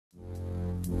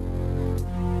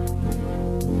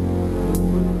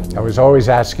was always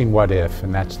asking what if,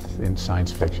 and that's in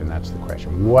science fiction, that's the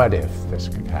question. What if this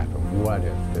could happen? What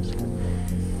if this could?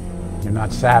 You're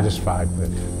not satisfied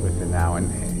with the now and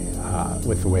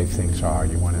with the way things are.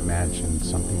 You want to imagine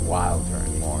something wilder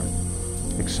and more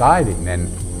exciting. And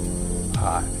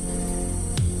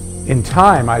in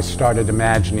time, I started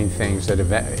imagining things that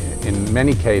in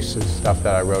many cases, stuff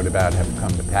that I wrote about have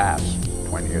come to pass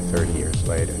 20 or 30 years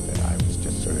later that I was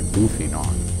just sort of goofing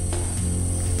on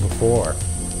before.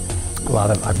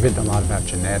 I've written a lot about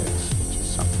genetics, which is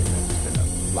something that's been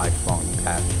a lifelong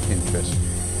passion, interest,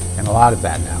 and a lot of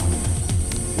that now.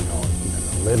 If you know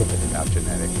even a little bit about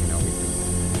genetics, you know, we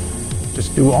can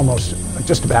just do almost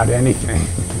just about anything,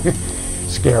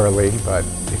 scarily, but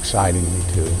excitingly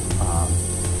too.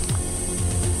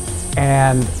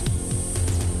 And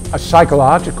a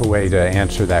psychological way to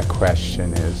answer that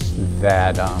question is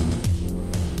that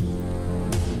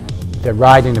that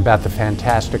writing about the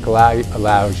fantastic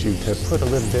allows you to put a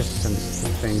little distance to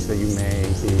things that you may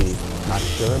be not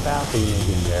sure about, that you may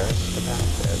be embarrassed about,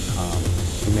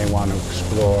 that you may want to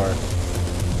explore,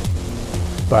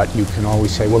 but you can always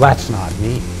say, well, that's not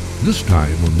me. This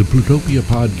time on the Plutopia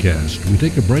podcast, we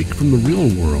take a break from the real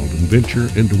world and venture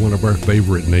into one of our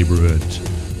favorite neighborhoods,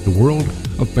 the world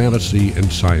of fantasy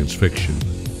and science fiction.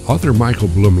 Author Michael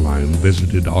Blumlein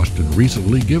visited Austin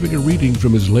recently, giving a reading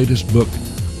from his latest book,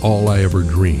 All I Ever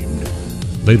Dreamed.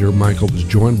 Later, Michael was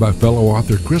joined by fellow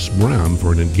author Chris Brown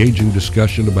for an engaging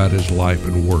discussion about his life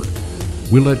and work.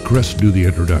 We'll let Chris do the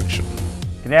introduction.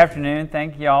 Good afternoon.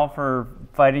 Thank you all for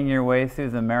fighting your way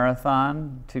through the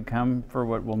marathon to come for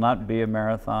what will not be a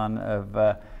marathon of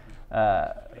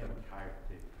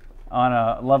on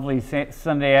a lovely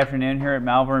Sunday afternoon here at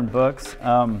Malvern Books.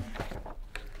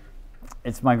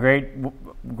 It's my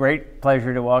great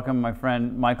pleasure to welcome my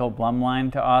friend Michael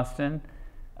Blumlein to Austin.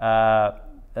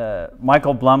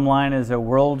 Michael Blumlein is a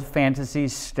World Fantasy,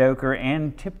 Stoker,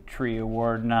 and Tiptree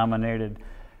Award nominated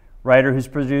writer who's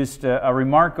produced a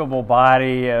remarkable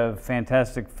body of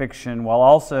fantastic fiction while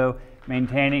also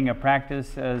maintaining a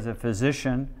practice as a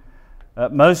physician,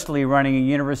 mostly running a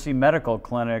university medical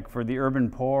clinic for the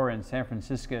urban poor in San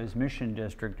Francisco's Mission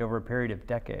District over a period of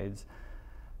decades,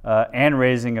 and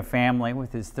raising a family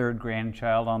with his third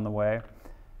grandchild on the way.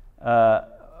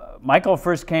 Michael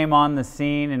first came on the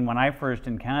scene, and when I first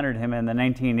encountered him in the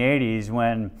 1980s,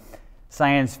 when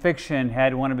science fiction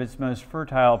had one of its most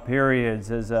fertile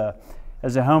periods as a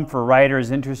home for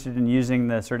writers interested in using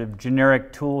the sort of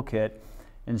generic toolkit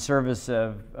in service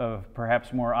of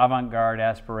perhaps more avant-garde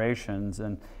aspirations.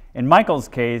 And in Michael's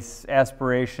case,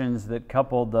 aspirations that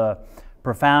coupled the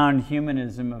profound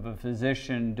humanism of a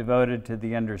physician devoted to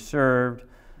the underserved,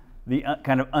 the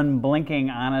kind of unblinking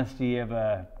honesty of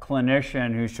a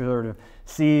clinician who sort of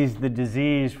sees the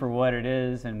disease for what it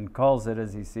is and calls it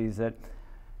as he sees it,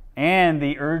 and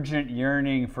the urgent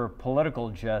yearning for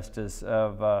political justice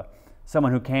of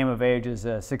someone who came of age as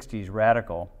a 60s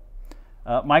radical.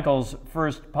 Michael's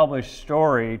first published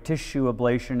story, Tissue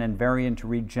Ablation and Variant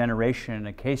Regeneration,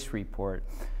 a case report,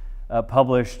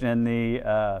 published in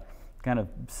the kind of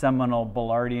seminal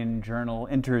Ballardian journal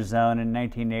Interzone in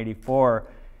 1984,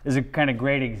 is a kind of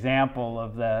great example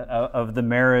of the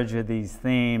marriage of these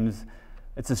themes.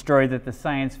 It's a story that the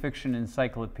science fiction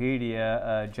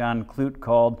encyclopedia, John Clute,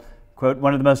 called, quote,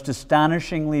 one of the most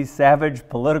astonishingly savage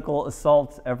political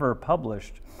assaults ever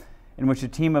published, in which a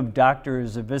team of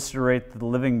doctors eviscerate the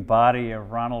living body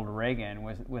of Ronald Reagan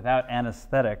without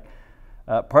anesthetic,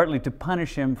 partly to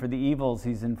punish him for the evils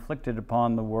he's inflicted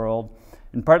upon the world,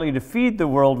 and partly to feed the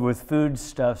world with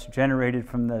foodstuffs generated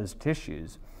from those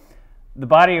tissues. The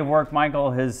body of work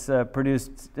Michael has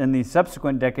produced in the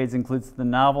subsequent decades includes the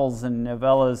novels and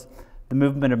novellas The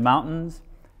Movement of Mountains,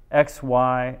 X,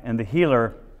 Y, and The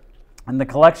Healer, and the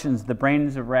collections The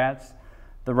Brains of Rats,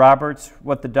 The Roberts,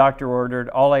 What the Doctor Ordered,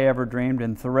 All I Ever Dreamed,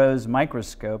 and Thoreau's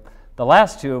Microscope, the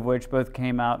last two of which both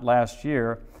came out last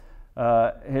year.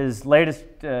 His latest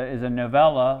is a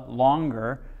novella,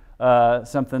 longer,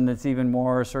 something that's even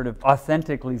more sort of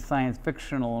authentically science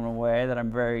fictional in a way that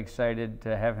I'm very excited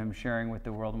to have him sharing with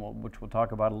the world, which we'll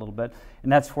talk about a little bit.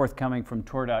 And that's forthcoming from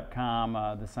Tor.com,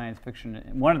 the science fiction,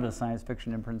 one of the science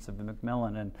fiction imprints of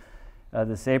Macmillan, and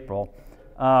this April.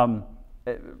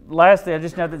 Lastly, I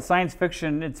just note that science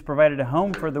fiction, it's provided a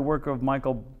home for the work of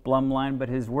Michael Blumlein, but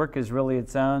his work is really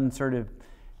its own sort of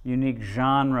unique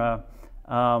genre.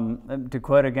 To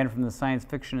quote again from the Science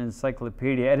Fiction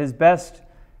Encyclopedia, at his best,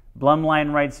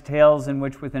 Blumlein writes tales in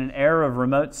which, with an air of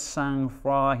remote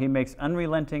sang-froid, he makes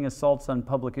unrelenting assaults on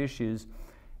public issues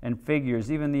and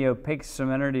figures. Even the opaque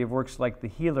serenity of works like The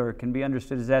Healer can be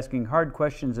understood as asking hard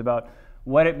questions about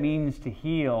what it means to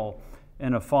heal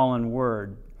in a fallen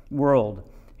world. world.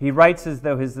 He writes as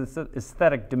though his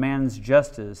aesthetic demands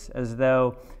justice, as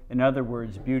though, in other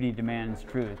words, beauty demands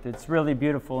truth. It's really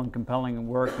beautiful and compelling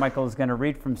work. Michael is going to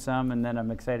read from some, and then I'm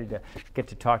excited to get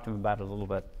to talk to him about it a little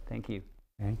bit. Thank you.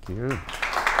 Thank you.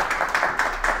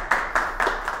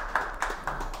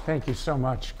 Thank you so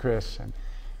much, Chris, and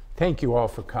thank you all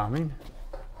for coming.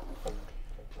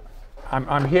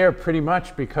 I'm here pretty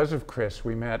much because of Chris.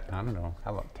 We met, I don't know,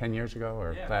 how long, 10 years ago,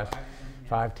 or last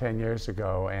 5-10 years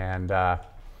ago, and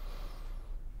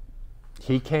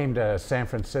he came to San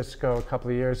Francisco a couple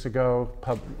of years ago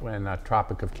when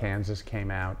Tropic of Kansas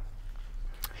came out.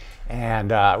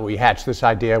 And we hatched this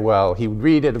idea, well, he would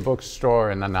read at a bookstore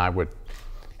and then I would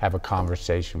have a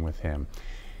conversation with him.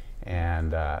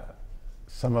 And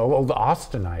some old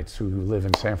Austinites who live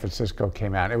in San Francisco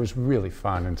came out. It was really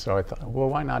fun. And so I thought, well,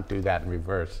 why not do that in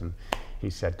reverse? And he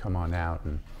said, come on out.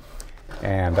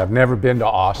 And I've never been to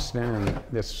Austin, and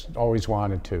this always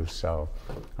wanted to, so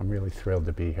I'm really thrilled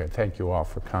to be here. Thank you all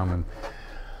for coming.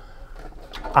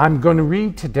 I'm going to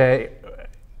read today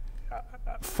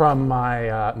from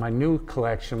my new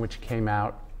collection, which came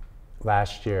out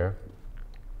last year,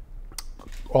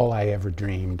 All I Ever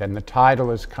Dreamed, and the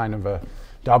title is kind of a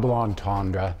double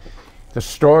entendre. The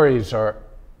stories are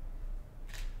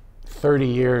 30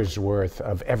 years worth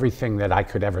of everything that I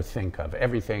could ever think of,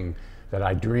 everything that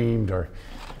I dreamed or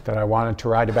that I wanted to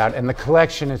write about. And the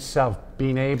collection itself,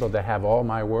 being able to have all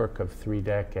my work of 3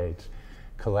 decades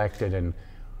collected in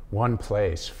one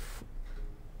place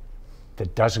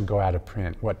that doesn't go out of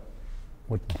print, what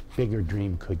bigger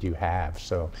dream could you have?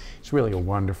 So it's really a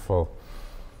wonderful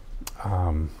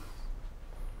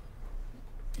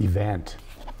event.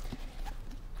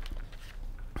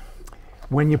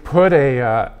 When you put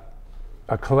a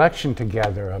collection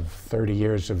together of 30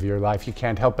 years of your life, you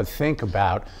can't help but think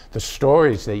about the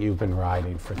stories that you've been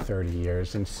writing for 30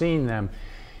 years and seeing them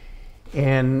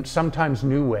in sometimes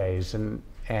new ways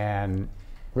and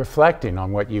reflecting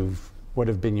on what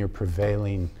have been your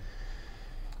prevailing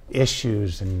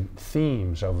issues and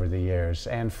themes over the years.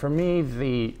 And for me,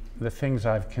 the things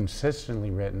I've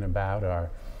consistently written about are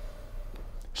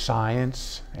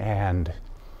science and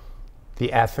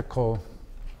the ethical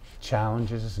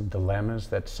challenges and dilemmas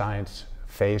that science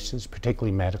faces,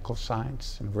 particularly medical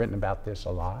science. And I've written about this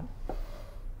a lot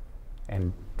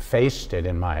and faced it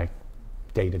in my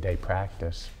day-to-day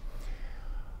practice.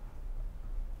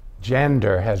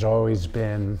 Gender has always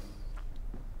been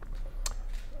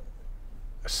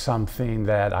something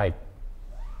that I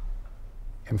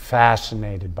am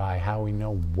fascinated by, how we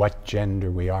know what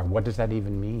gender we are. What does that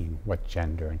even mean, what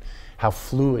gender, and how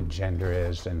fluid gender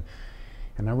is. And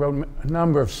I wrote a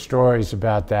number of stories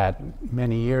about that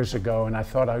many years ago, and I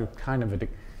thought I kind of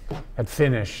had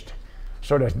finished,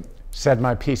 sort of said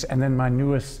my piece. And then my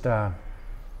newest,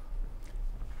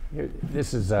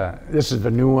 this is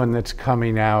the new one that's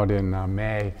coming out in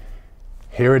May.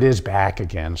 Here it is back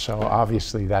again, so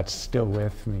obviously that's still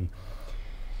with me.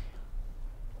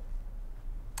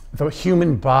 The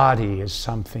human body is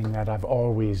something that I've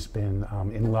always been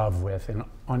in love with, and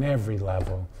on every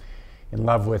level. In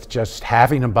love with just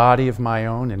having a body of my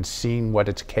own and seeing what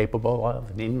it's capable of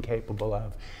and incapable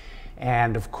of.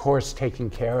 And of course, taking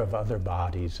care of other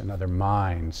bodies and other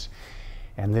minds.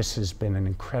 And this has been an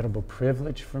incredible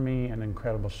privilege for me, an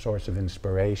incredible source of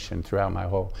inspiration throughout my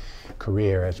whole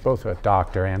career as both a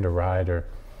doctor and a writer.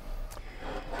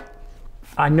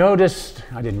 I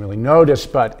didn't really notice,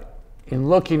 but in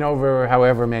looking over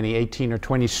however many 18 or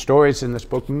 20 stories in this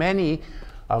book, many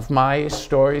of my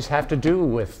stories have to do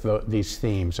with these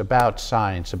themes about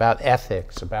science, about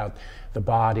ethics, about the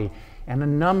body. And a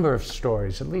number of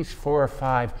stories, at least 4 or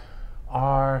 5,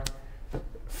 are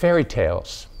fairy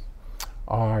tales,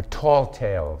 are tall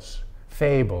tales,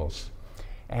 fables.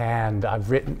 And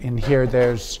I've written in here,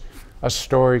 there's a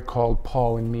story called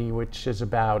Paul and Me, which is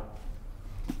about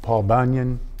Paul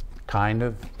Bunyan, kind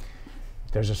of.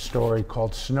 There's a story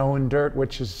called Snow and Dirt,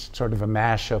 which is sort of a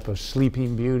mashup of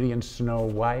Sleeping Beauty and Snow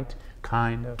White,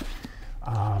 kind of.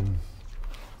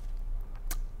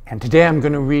 And today I'm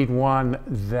going to read one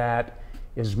that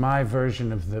is my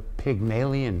version of the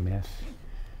Pygmalion myth.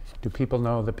 Do people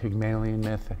know the Pygmalion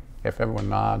myth? If everyone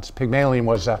nods. Pygmalion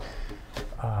was a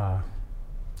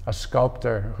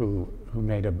sculptor who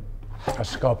made a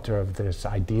sculpture of this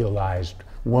idealized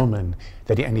woman,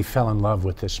 and he fell in love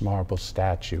with this marble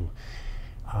statue.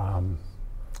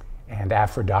 And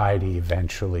Aphrodite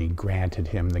eventually granted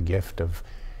him the gift of,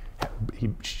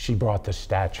 she brought the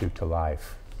statue to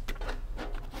life.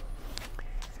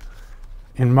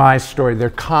 in my story, there are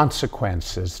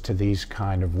consequences to these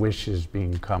kind of wishes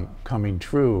coming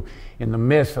true. In the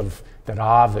myth that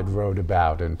Ovid wrote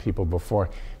about and people before,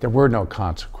 there were no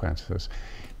consequences.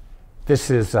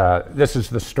 This is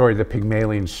the story, the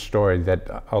Pygmalion story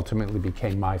that ultimately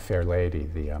became My Fair Lady,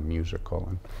 the musical.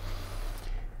 And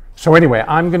so anyway,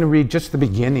 I'm going to read just the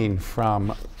beginning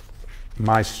from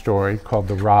my story called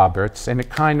The Roberts, and it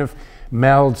kind of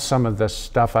melds some of the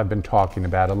stuff I've been talking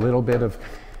about, a little bit of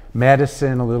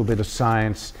medicine, a little bit of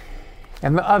science.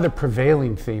 And the other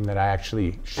prevailing theme that I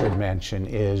actually should mention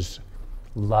is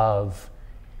love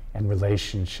and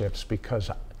relationships,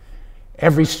 because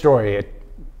every story, it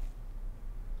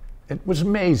was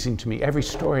amazing to me. Every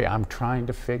story I'm trying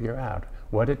to figure out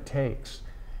what it takes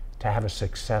to have a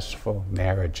successful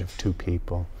marriage of two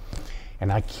people.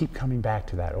 And I keep coming back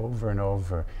to that over and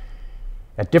over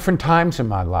at different times in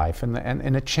my life, and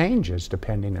it changes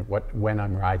depending on when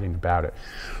I'm writing about it.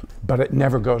 But it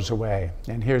never goes away.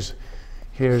 And here's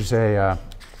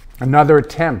another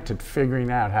attempt at figuring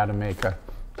out how to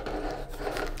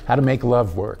make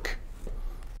love work.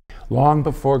 Long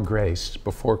before Grace,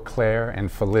 before Claire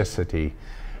and Felicity,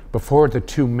 before the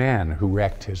two men who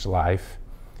wrecked his life,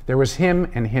 there was him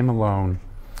and him alone,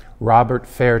 Robert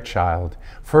Fairchild,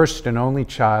 first and only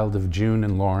child of June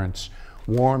and Lawrence,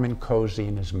 warm and cozy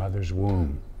in his mother's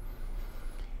womb.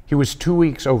 He was 2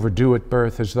 weeks overdue at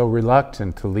birth, as though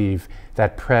reluctant to leave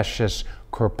that precious,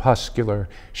 corpuscular,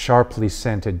 sharply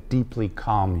scented, deeply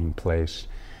calming place,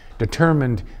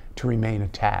 determined to remain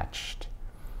attached.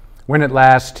 When at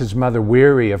last his mother,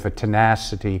 weary of a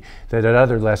tenacity that at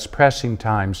other less pressing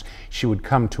times she would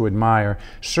come to admire,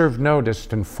 served notice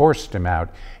and forced him out,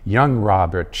 young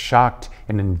Robert, shocked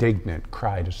and indignant,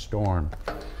 cried a storm.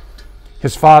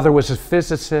 His father was a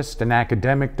physicist, an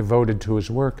academic devoted to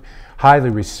his work, highly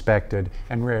respected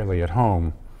and rarely at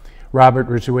home. Robert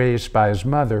was raised by his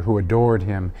mother, who adored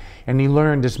him, and he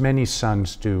learned, as many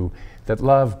sons do, that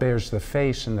love bears the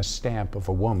face and the stamp of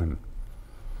a woman.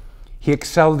 He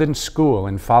excelled in school,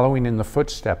 and following in the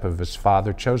footsteps of his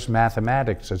father, chose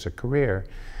mathematics as a career.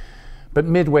 But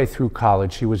midway through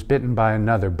college, he was bitten by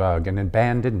another bug and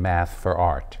abandoned math for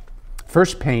art.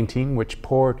 First painting, which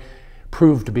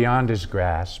proved beyond his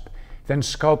grasp, then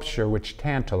sculpture, which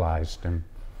tantalized him.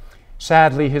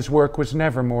 Sadly, his work was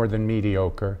never more than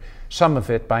mediocre. Some of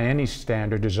it, by any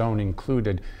standard, his own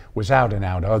included, was out and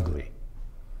out ugly.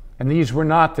 And these were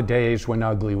not the days when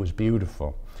ugly was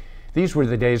beautiful. These were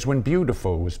the days when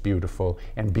beautiful was beautiful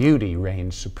and beauty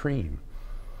reigned supreme.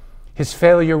 His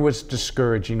failure was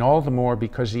discouraging, all the more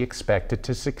because he expected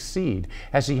to succeed,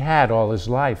 as he had all his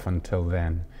life until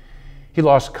then. He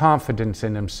lost confidence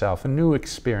in himself, a new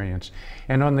experience,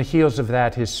 and on the heels of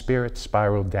that, his spirit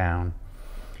spiraled down.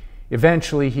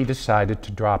 Eventually, he decided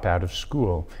to drop out of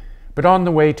school, but on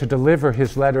the way to deliver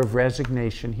his letter of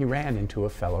resignation, he ran into a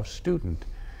fellow student,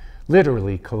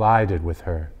 literally collided with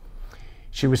her.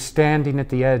 She was standing at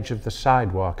the edge of the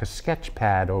sidewalk, a sketch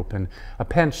pad open, a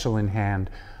pencil in hand,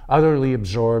 utterly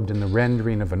absorbed in the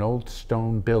rendering of an old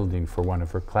stone building for one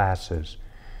of her classes.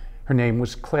 Her name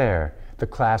was Claire. The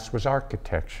class was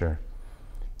architecture.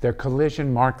 Their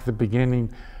collision marked the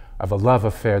beginning of a love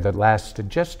affair that lasted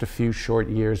just a few short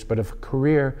years, but of a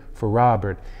career for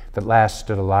Robert that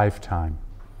lasted a lifetime.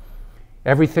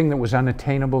 Everything that was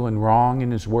unattainable and wrong in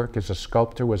his work as a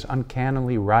sculptor was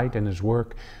uncannily right in his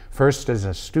work, first as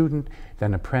a student,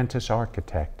 then apprentice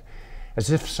architect,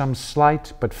 as if some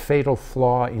slight but fatal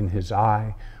flaw in his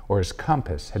eye or his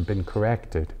compass had been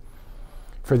corrected.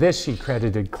 For this he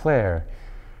credited Claire.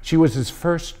 She was his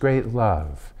first great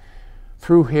love.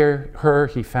 Through her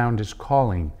he found his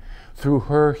calling. Through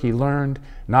her he learned,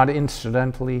 not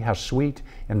incidentally, how sweet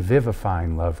and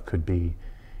vivifying love could be.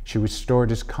 She restored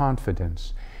his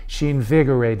confidence. She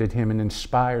invigorated him and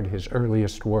inspired his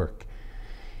earliest work.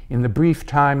 In the brief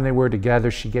time they were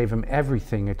together, she gave him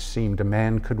everything it seemed a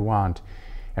man could want.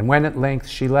 And when at length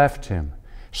she left him,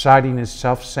 citing his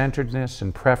self-centeredness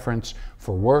and preference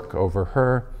for work over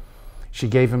her, she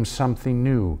gave him something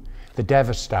new, the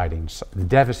devastating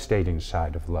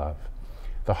side of love,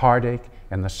 the heartache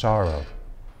and the sorrow.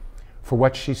 For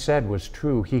what she said was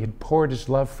true. He had poured his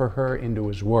love for her into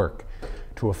his work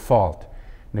to a fault,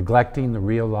 neglecting the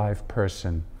real live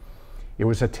person. It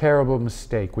was a terrible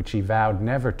mistake which he vowed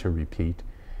never to repeat.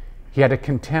 He had a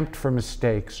contempt for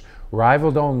mistakes,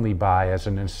 rivaled only by, as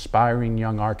an aspiring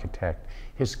young architect,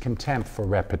 his contempt for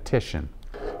repetition.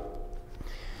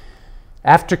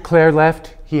 After Claire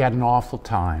left, he had an awful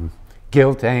time.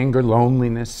 Guilt, anger,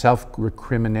 loneliness,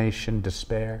 self-recrimination,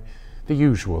 despair, the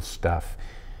usual stuff.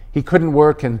 He couldn't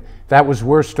work, and that was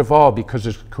worst of all because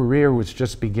his career was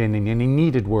just beginning and he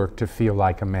needed work to feel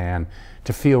like a man,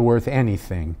 to feel worth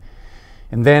anything.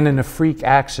 And then in a freak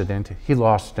accident, he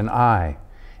lost an eye,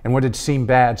 and what had seemed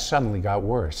bad suddenly got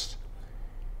worse.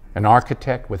 An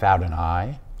architect without an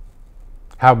eye?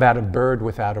 How about a bird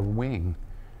without a wing?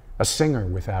 A singer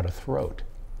without a throat?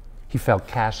 He felt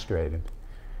castrated.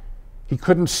 He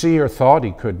couldn't see or thought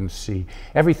he couldn't see.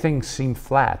 Everything seemed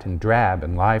flat and drab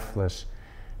and lifeless.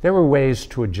 There were ways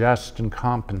to adjust and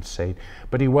compensate,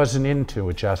 but he wasn't into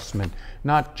adjustment,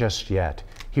 not just yet.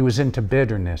 He was into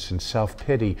bitterness and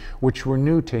self-pity, which were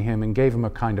new to him and gave him a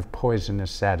kind of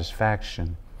poisonous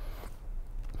satisfaction.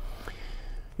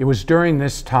 It was during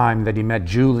this time that he met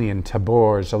Julian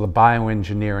Tabors, a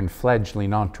bioengineer and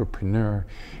fledgling entrepreneur,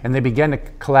 and they began a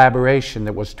collaboration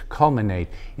that was to culminate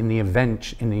in the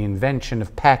invention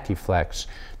of Pachyflex,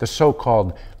 the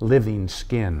so-called living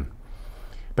skin.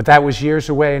 But that was years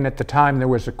away, and at the time there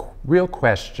was a real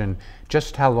question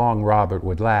just how long Robert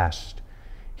would last.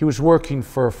 He was working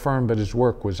for a firm, but his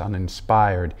work was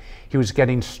uninspired. He was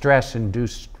getting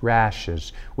stress-induced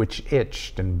rashes, which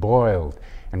itched and boiled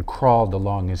and crawled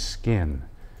along his skin.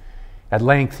 At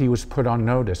length he was put on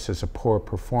notice as a poor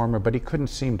performer, but he couldn't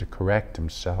seem to correct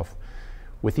himself.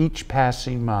 With each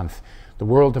passing month, the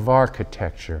world of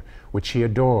architecture, which he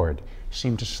adored,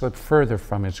 seemed to slip further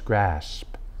from his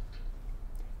grasp.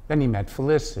 Then he met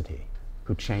Felicity,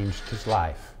 who changed his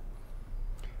life.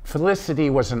 Felicity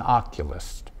was an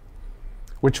oculist,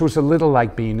 which was a little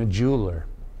like being a jeweler.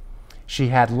 She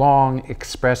had long,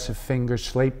 expressive fingers,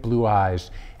 slate blue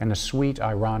eyes, and a sweet,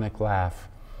 ironic laugh.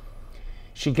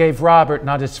 She gave Robert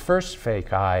not his first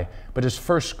fake eye, but his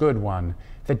first good one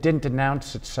that didn't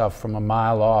announce itself from a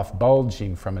mile off,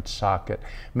 bulging from its socket,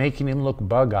 making him look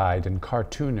bug-eyed and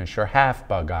cartoonish, or half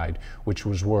bug-eyed, which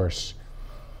was worse.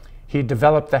 He had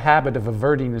developed the habit of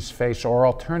averting his face or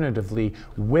alternatively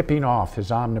whipping off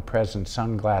his omnipresent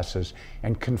sunglasses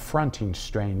and confronting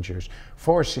strangers,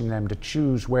 forcing them to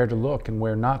choose where to look and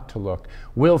where not to look,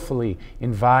 willfully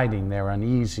inviting their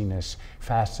uneasiness,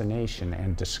 fascination,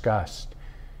 and disgust.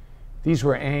 These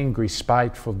were angry,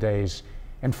 spiteful days,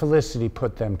 and Felicity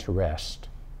put them to rest.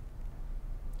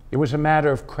 It was a matter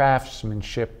of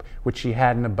craftsmanship, which he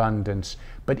had in abundance,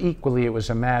 but equally it was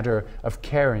a matter of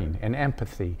caring and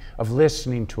empathy, of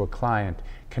listening to a client,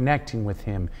 connecting with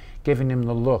him, giving him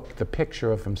the look, the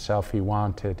picture of himself he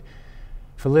wanted.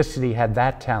 Felicity had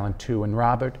that talent too, and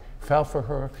Robert fell for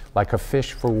her like a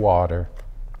fish for water.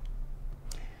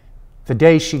 The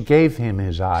day she gave him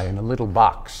his eye in a little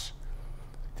box,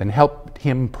 then helped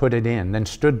him put it in, then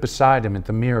stood beside him at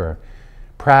the mirror,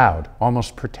 proud,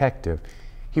 almost protective,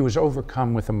 he was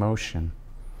overcome with emotion.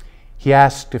 He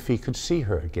asked if he could see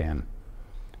her again.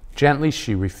 Gently,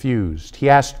 she refused. He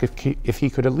asked if he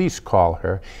could at least call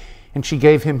her, and she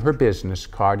gave him her business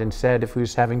card and said if he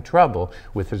was having trouble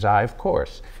with his eye, of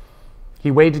course.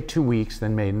 He waited 2 weeks,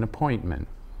 then made an appointment.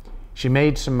 She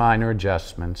made some minor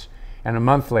adjustments, and a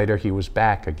month later he was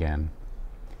back again.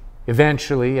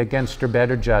 Eventually, against her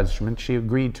better judgment, she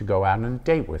agreed to go out on a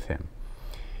date with him.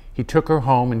 He took her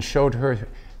home and showed her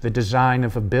the design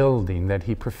of a building that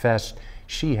he professed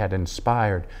she had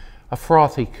inspired, a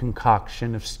frothy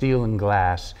concoction of steel and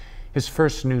glass, his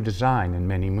first new design in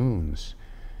many moons.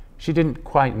 She didn't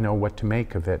quite know what to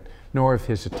make of it, nor of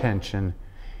his attention.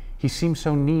 He seemed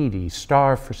so needy,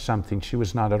 starved for something she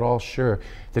was not at all sure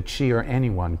that she or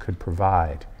anyone could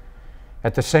provide.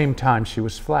 At the same time, she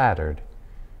was flattered.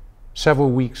 Several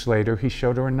weeks later, he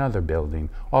showed her another building,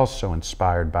 also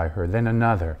inspired by her, then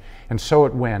another, and so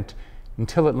it went,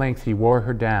 until at length he wore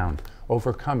her down,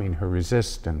 overcoming her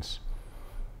resistance.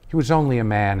 He was only a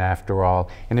man after all,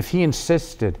 and if he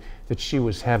insisted that she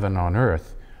was heaven on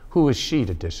earth, who was she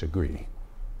to disagree?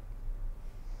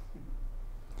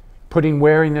 Putting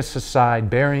wariness aside,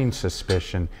 burying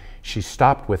suspicion, she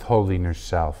stopped withholding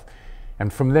herself,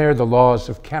 and from there the laws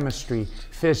of chemistry,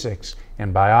 physics,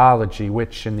 and biology,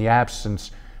 which in the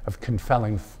absence of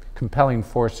compelling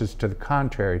forces to the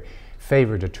contrary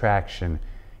favored attraction,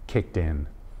 kicked in.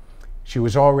 She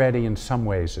was already in some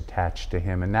ways attached to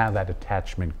him, and now that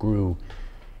attachment grew.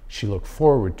 She looked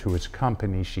forward to his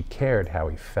company. She cared how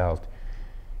he felt.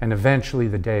 And eventually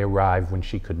the day arrived when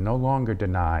she could no longer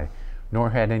deny,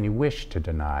 nor had any wish to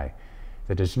deny,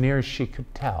 that as near as she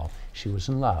could tell, she was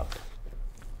in love.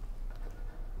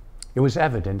 It was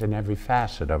evident in every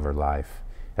facet of her life,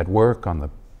 at work, on the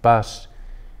bus,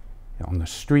 on the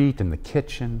street, in the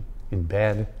kitchen, in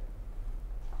bed.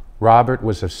 Robert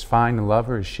was as fine a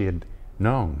lover as she had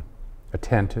known,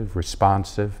 attentive,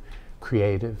 responsive,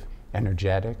 creative,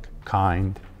 energetic,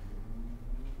 kind.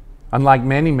 Unlike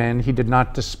many men, he did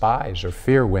not despise or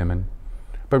fear women,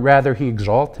 but rather he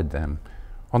exalted them,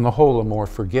 on the whole a more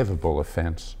forgivable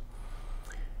offense.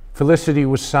 Felicity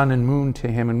was sun and moon to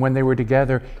him, and when they were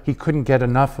together, he couldn't get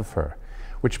enough of her,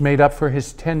 which made up for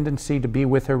his tendency to be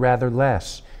with her rather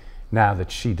less, now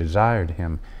that she desired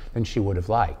him, than she would have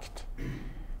liked.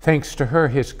 Thanks to her,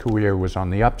 his career was on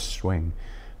the upswing.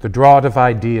 The drought of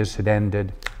ideas had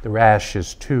ended, the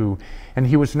rashes too, and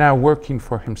he was now working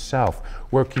for himself,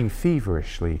 working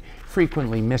feverishly,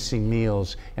 frequently missing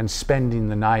meals and spending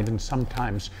the night, and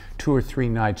sometimes 2 or 3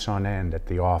 nights on end at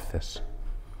the office.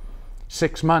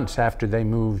 6 months after they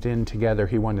moved in together,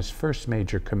 he won his first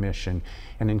major commission,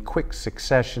 and in quick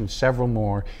succession several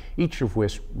more, each of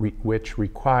which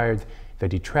required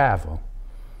that he travel.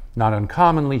 Not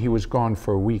uncommonly, he was gone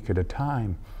for a week at a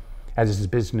time. As his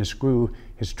business grew,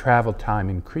 his travel time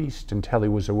increased until he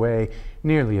was away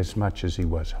nearly as much as he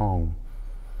was home.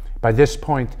 By this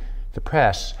point, the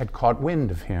press had caught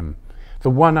wind of him, the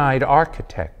one-eyed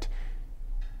architect,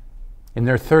 in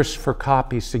their thirst for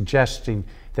copy, suggesting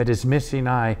that his missing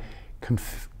eye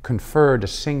conferred a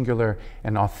singular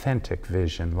and authentic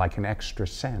vision, like an extra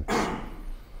sense.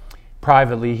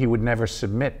 Privately, he would never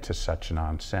submit to such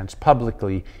nonsense.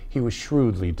 Publicly, he was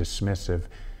shrewdly dismissive.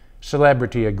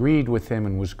 Celebrity agreed with him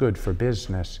and was good for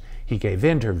business. He gave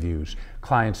interviews.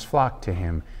 Clients flocked to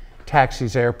him.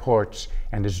 Taxis, airports,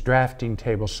 and his drafting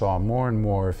table saw more and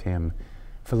more of him.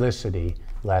 Felicity,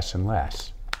 less and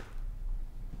less.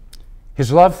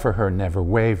 His love for her never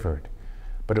wavered,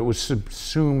 but it was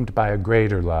subsumed by a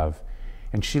greater love,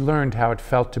 and she learned how it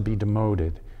felt to be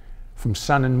demoted. From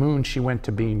sun and moon, she went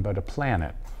to being but a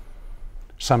planet,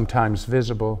 sometimes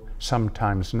visible,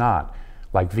 sometimes not,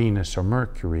 like Venus or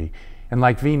Mercury. And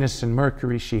like Venus and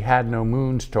Mercury, she had no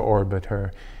moons to orbit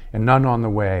her, and none on the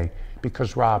way,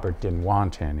 because Robert didn't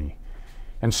want any.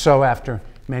 And so, after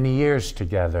many years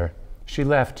together, she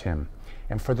left him,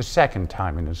 and for the second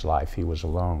time in his life, he was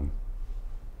alone.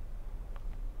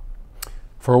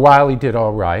 For a while, he did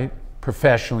all right.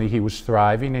 Professionally, he was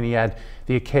thriving, and he had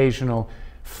the occasional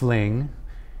fling.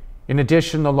 In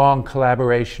addition, the long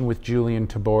collaboration with Julian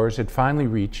Tabors had finally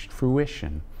reached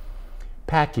fruition.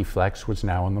 Pachyflex was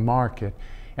now on the market,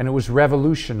 and it was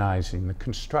revolutionizing the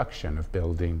construction of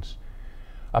buildings.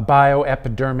 A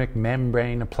bioepidermic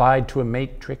membrane applied to a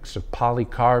matrix of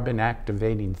polycarbon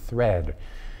activating thread.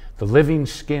 The living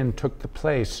skin took the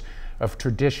place of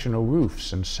traditional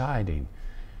roofs and siding.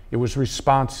 It was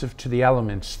responsive to the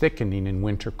elements, thickening in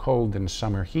winter cold and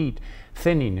summer heat,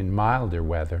 thinning in milder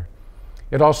weather.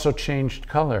 It also changed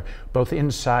color, both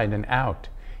inside and out.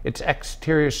 Its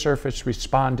exterior surface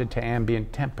responded to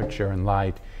ambient temperature and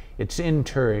light. Its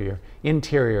interior,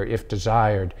 if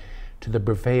desired, to the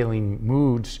prevailing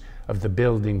moods of the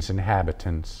building's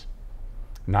inhabitants.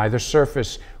 Neither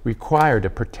surface required a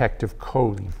protective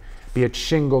coating, be it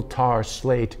shingle, tar,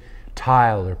 slate,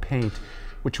 tile, or paint,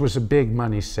 which was a big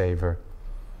money saver.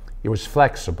 It was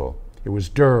flexible, it was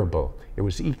durable, it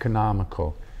was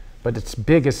economical, but its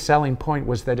biggest selling point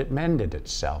was that it mended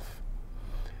itself.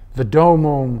 The Dome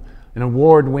Home, an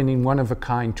award-winning,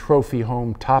 one-of-a-kind trophy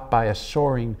home topped by a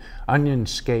soaring,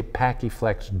 onion-scaped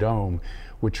Pachyflex dome,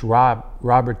 which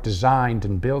Robert designed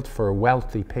and built for a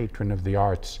wealthy patron of the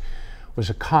arts, was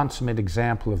a consummate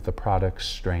example of the product's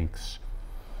strengths.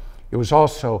 It was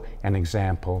also an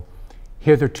example,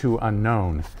 hitherto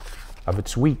unknown, of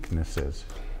its weaknesses.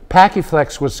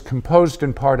 Pachyflex was composed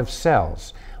in part of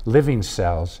cells, living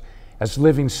cells, as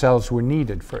living cells were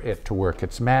needed for it to work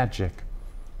its magic.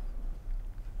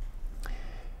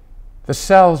 The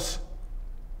cells,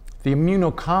 the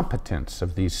immunocompetence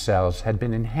of these cells had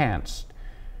been enhanced,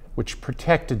 which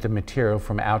protected the material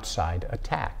from outside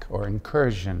attack or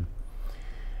incursion.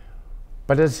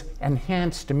 But as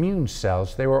enhanced immune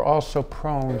cells, they were also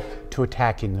prone to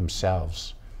attacking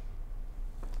themselves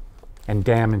and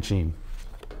damaging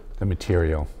the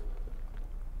material.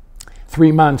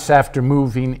 3 months after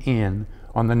moving in,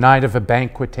 on the night of a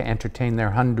banquet to entertain their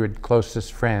 100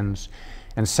 closest friends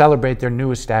and celebrate their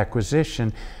newest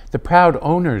acquisition, the proud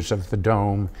owners of the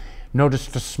dome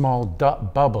noticed a small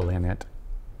bubble in it.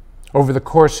 Over the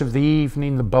course of the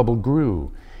evening, the bubble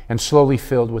grew and slowly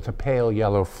filled with a pale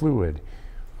yellow fluid,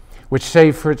 which,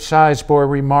 save for its size, bore a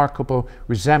remarkable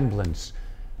resemblance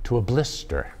to a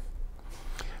blister.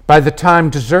 By the time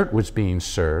dessert was being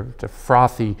served, a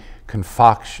frothy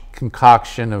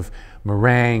concoction of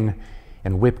meringue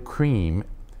and whipped cream,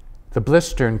 the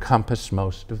blister encompassed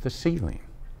most of the ceiling.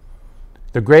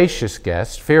 The gracious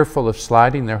guests, fearful of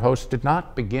sliding their host, did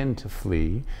not begin to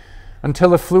flee until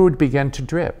the fluid began to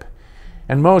drip,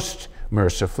 and most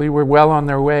mercifully, were well on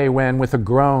their way when, with a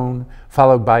groan,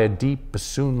 followed by a deep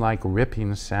bassoon-like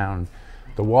ripping sound,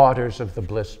 the waters of the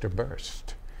blister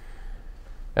burst.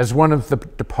 As one of the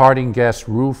departing guests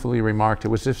ruefully remarked, it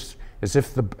was as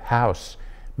if the house,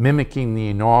 mimicking the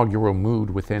inaugural mood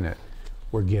within it,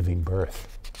 were giving birth.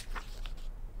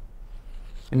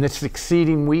 In the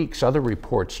succeeding weeks, other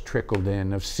reports trickled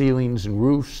in of ceilings and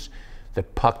roofs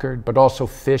that puckered, but also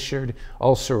fissured,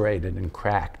 ulcerated, and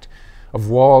cracked, of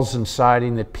walls and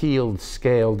siding that peeled,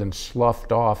 scaled, and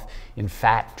sloughed off in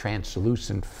fat,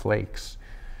 translucent flakes.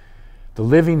 The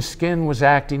living skin was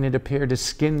acting, it appeared, as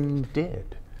skin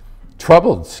did.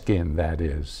 Troubled skin, that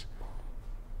is.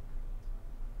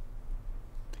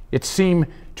 It seemed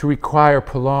to require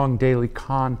prolonged daily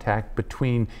contact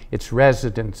between its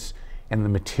residents and the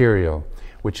material,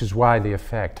 which is why the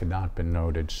effect had not been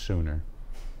noted sooner.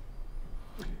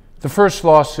 The first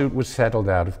lawsuit was settled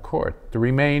out of court. The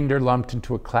remainder, lumped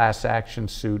into a class action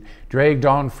suit, dragged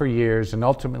on for years and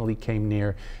ultimately came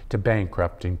near to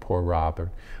bankrupting poor Robert.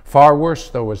 Far worse,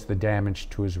 though, was the damage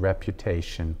to his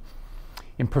reputation.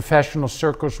 In professional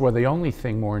circles, where the only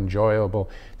thing more enjoyable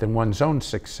than one's own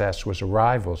success was a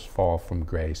rival's fall from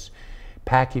grace,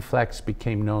 Pachyflex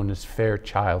became known as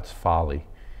Fairchild's Folly.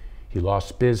 He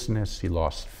lost business, he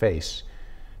lost face.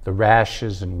 The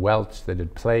rashes and welts that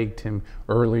had plagued him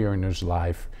earlier in his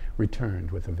life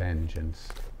returned with a vengeance.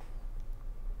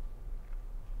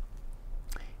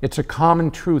 It's a common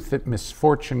truth that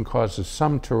misfortune causes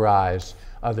some to rise,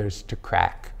 others to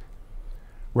crack.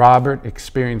 Robert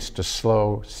experienced a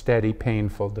slow, steady,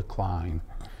 painful decline.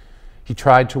 He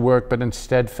tried to work, but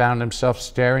instead found himself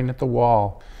staring at the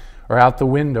wall or out the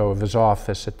window of his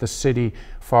office at the city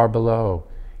far below,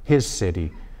 his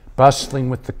city, bustling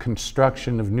with the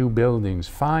construction of new buildings,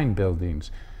 fine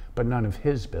buildings, but none of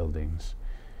his buildings.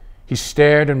 He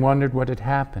stared and wondered what had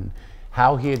happened,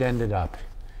 how he had ended up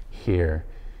here,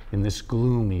 in this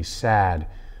gloomy, sad,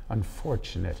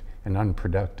 unfortunate, and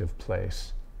unproductive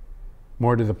place.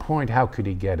 More to the point, how could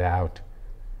he get out?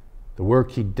 The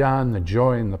work he'd done, the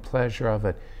joy and the pleasure of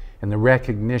it, and the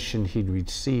recognition he'd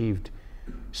received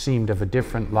seemed of a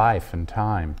different life and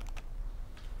time.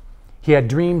 He had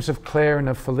dreams of Claire and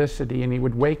of felicity, and he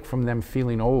would wake from them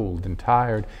feeling old and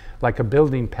tired, like a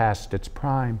building past its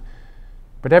prime.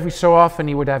 But every so often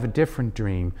he would have a different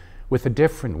dream, with a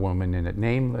different woman in it,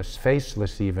 nameless,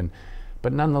 faceless even,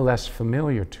 but nonetheless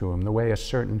familiar to him, the way a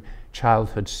certain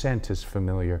childhood scent is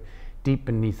familiar, deep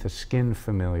beneath the skin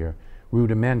familiar,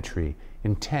 rudimentary,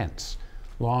 intense,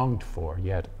 longed for,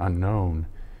 yet unknown.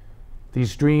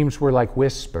 These dreams were like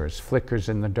whispers, flickers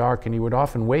in the dark, and he would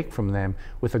often wake from them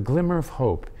with a glimmer of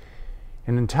hope.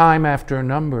 And in time, after a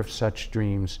number of such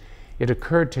dreams, it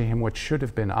occurred to him what should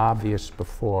have been obvious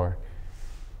before.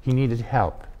 He needed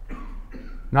help.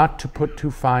 Not to put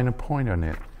too fine a point on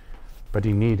it, but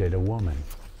he needed a woman.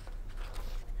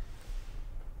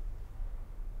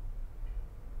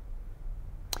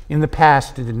 In the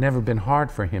past, it had never been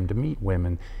hard for him to meet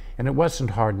women, and it wasn't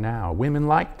hard now. Women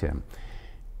liked him.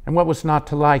 And what was not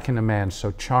to like in a man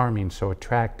so charming, so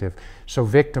attractive, so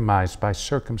victimized by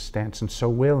circumstance, and so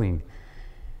willing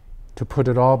to put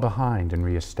it all behind and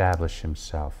reestablish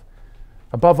himself?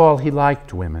 Above all, he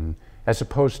liked women, as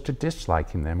opposed to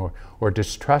disliking them or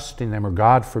distrusting them or,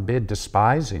 God forbid,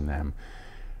 despising them,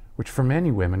 which for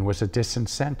many women was a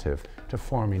disincentive to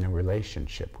forming a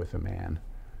relationship with a man.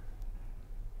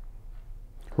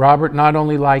 Robert not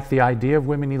only liked the idea of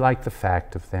women, he liked the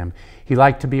fact of them. He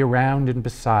liked to be around and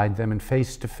beside them and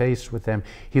face to face with them.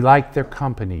 He liked their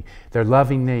company, their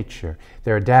loving nature,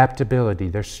 their adaptability,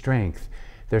 their strength,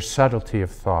 their subtlety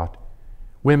of thought.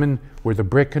 Women were the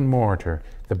brick and mortar,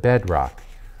 the bedrock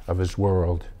of his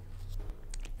world.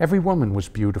 Every woman was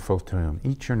beautiful to him,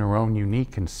 each in her own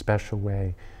unique and special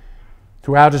way.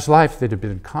 Throughout his life, this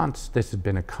had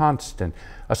been a constant,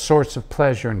 a source of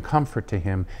pleasure and comfort to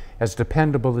him, as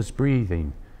dependable as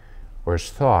breathing or as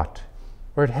thought,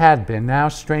 or it had been. Now,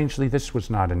 strangely, this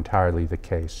was not entirely the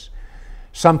case.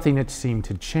 Something had seemed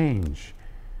to change.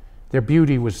 Their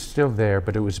beauty was still there,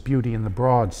 but it was beauty in the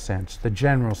broad sense, the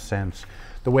general sense,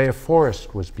 the way a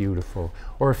forest was beautiful,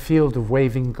 or a field of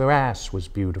waving grass was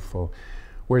beautiful,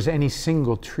 whereas any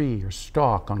single tree or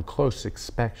stalk on close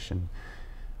inspection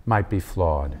might be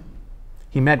flawed.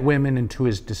 He met women and to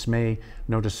his dismay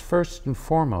noticed first and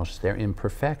foremost their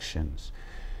imperfections.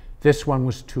 This one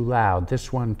was too loud,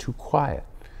 this one too quiet,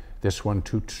 this one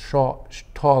too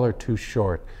tall or too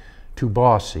short, too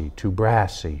bossy, too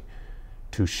brassy,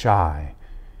 too shy.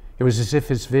 It was as if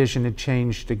his vision had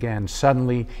changed again,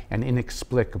 suddenly and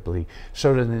inexplicably,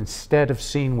 so that instead of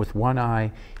seeing with one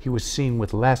eye, he was seen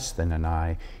with less than an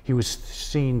eye. He was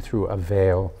seen through a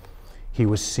veil. he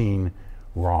was seen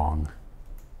wrong.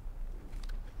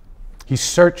 He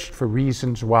searched for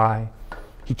reasons why.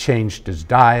 He changed his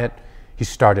diet. He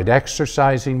started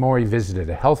exercising more. He visited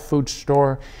a health food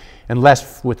store and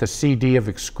left with a CD of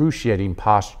excruciating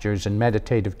postures and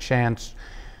meditative chants,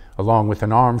 along with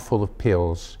an armful of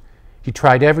pills. He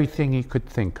tried everything he could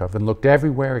think of and looked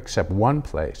everywhere except one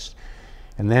place.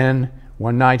 And then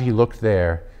one night he looked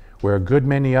there, where a good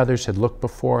many others had looked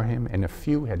before him, and a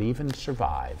few had even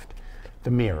survived: the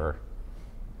mirror.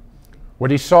 What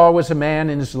he saw was a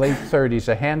man in his late 30s,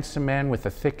 a handsome man with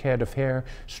a thick head of hair,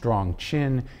 strong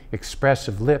chin,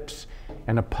 expressive lips,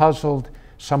 and a puzzled,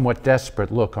 somewhat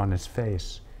desperate look on his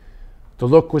face. The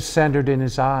look was centered in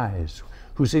his eyes,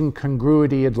 whose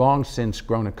incongruity he had long since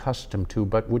grown accustomed to,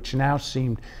 but which now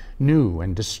seemed new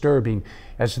and disturbing,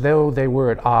 as though they were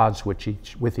at odds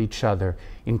with each other,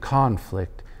 in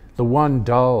conflict, the one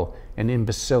dull and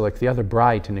imbecilic, the other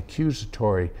bright and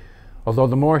accusatory, although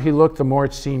the more he looked, the more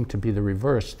it seemed to be the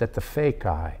reverse, that the fake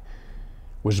eye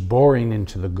was boring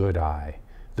into the good eye,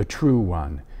 the true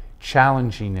one,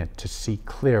 challenging it to see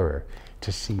clearer,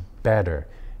 to see better,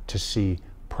 to see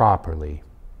properly.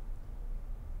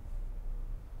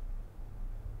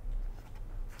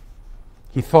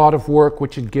 He thought of work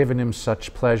which had given him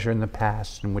such pleasure in the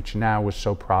past and which now was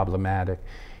so problematic.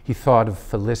 He thought of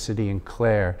Felicity and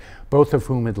Claire, both of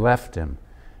whom had left him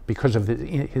because of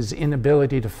his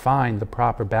inability to find the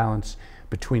proper balance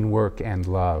between work and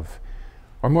love,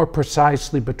 or more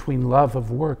precisely between love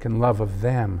of work and love of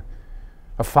them.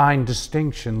 A fine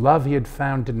distinction. Love, he had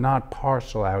found, did not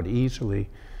parcel out easily.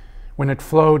 When it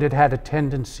flowed, it had a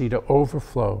tendency to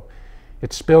overflow.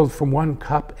 It spilled from one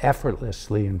cup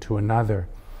effortlessly into another.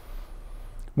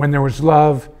 When there was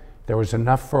love, there was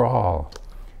enough for all.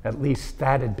 At least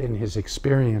that had been his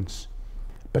experience,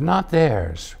 but not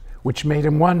theirs, which made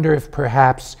him wonder if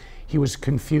perhaps he was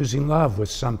confusing love with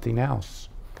something else.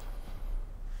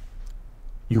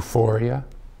 Euphoria,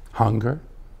 hunger,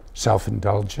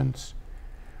 self-indulgence.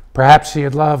 Perhaps he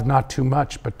had loved not too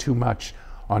much, but too much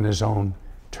on his own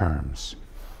terms.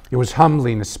 It was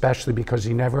humbling, especially because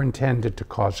he never intended to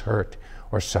cause hurt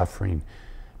or suffering.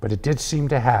 But it did seem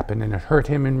to happen, and it hurt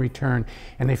him in return,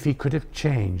 and if he could have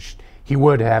changed, he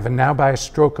would have, and now by a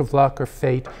stroke of luck or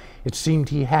fate, it seemed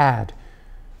he had.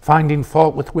 Finding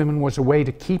fault with women was a way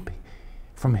to keep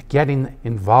from getting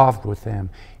involved with them.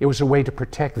 It was a way to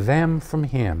protect them from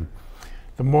him,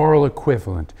 the moral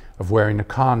equivalent of wearing a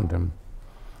condom.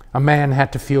 A man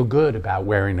had to feel good about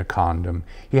wearing a condom.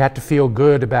 He had to feel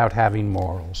good about having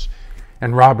morals,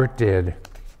 and Robert did.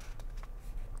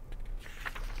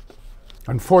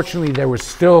 Unfortunately, there was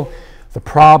still the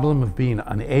problem of being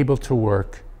unable to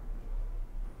work,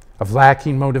 of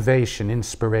lacking motivation,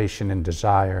 inspiration, and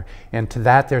desire, and to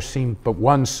that there seemed but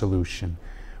one solution.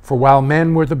 For while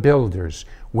men were the builders,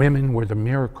 women were the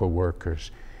miracle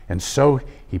workers, and so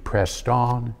he pressed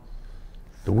on.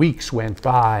 The weeks went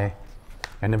by,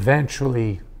 and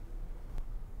eventually,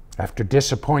 after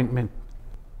disappointment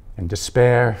and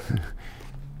despair,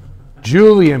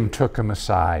 Julian took him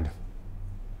aside.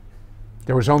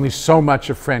 There was only so much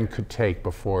a friend could take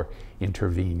before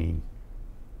intervening.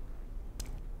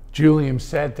 Julian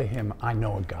said to him, "I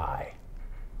know a guy.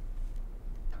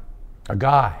 A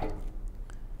guy.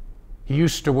 He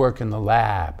used to work in the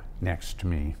lab next to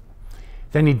me.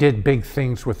 Then he did big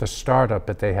things with a startup,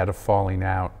 but they had a falling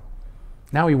out.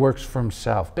 Now he works for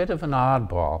himself. Bit of an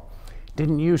oddball.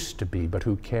 Didn't used to be, but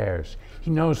who cares? He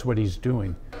knows what he's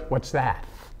doing." What's that?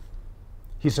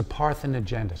 He's a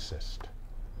parthenogeneticist.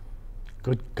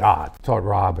 Good God, thought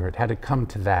Robert, had it come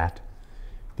to that?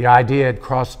 The idea had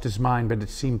crossed his mind, but it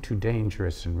seemed too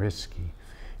dangerous and risky.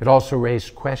 It also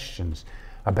raised questions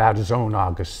about his own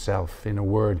august self. In a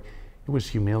word, it was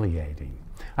humiliating.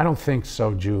 "I don't think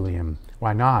so, Julian."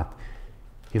 "Why not?"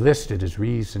 He listed his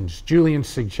reasons. Julian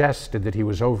suggested that he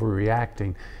was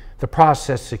overreacting. The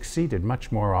process succeeded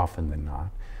much more often than not,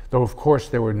 though of course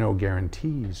there were no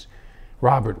guarantees.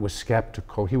 Robert was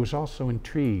skeptical. He was also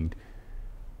intrigued.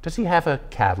 "Does he have a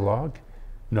catalog?"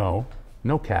 "No,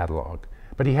 no catalog.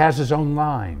 But he has his own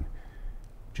line."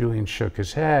 Julian shook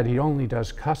his head. "He only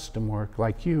does custom work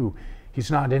like you.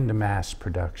 He's not into mass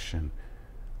production."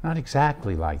 "Not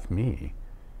exactly like me."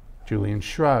 Julian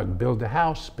shrugged. "Build a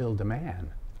house, build a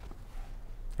man."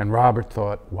 And Robert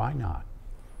thought, why not?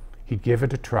 He'd give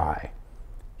it a try.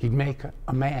 He'd make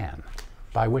a man,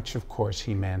 by which, of course,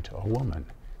 he meant a woman.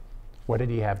 What did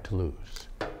he have to lose?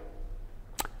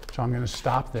 So I'm going to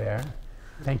stop there.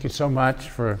 Thank you so much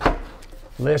for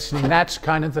listening. That's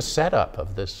kind of the setup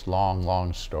of this long,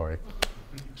 long story.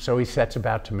 So he sets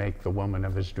about to make the woman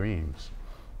of his dreams.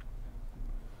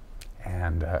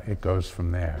 And it goes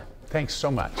from there. thanks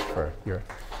so much for your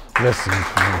listening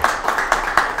to me.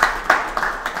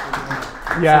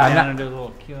 Yeah, sit down and do a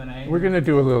little Q&A. We're going to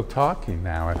do a little talking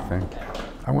now, I think.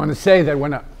 I want to say that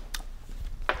when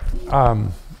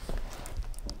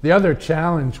the other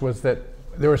challenge was that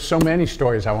there were so many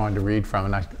stories I wanted to read from,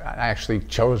 and I actually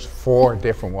chose 4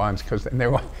 different ones because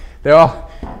they're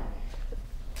all,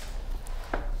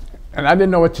 and I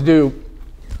didn't know what to do.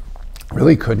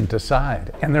 Really couldn't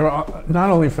decide. And they're all, not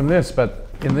only from this, but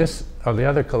in this or the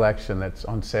other collection that's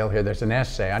on sale here. There's an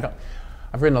essay.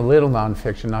 I've written a little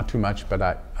nonfiction, not too much, but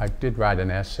I did write an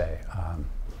essay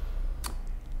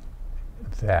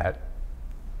that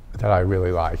I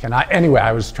really like. And anyway,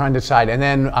 I was trying to decide. And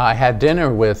then I had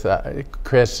dinner with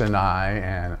Chris and I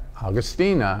and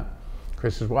Augustina,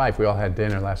 Chris's wife. We all had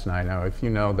dinner last night. Now, if you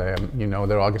know them, you know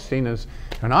that Augustina's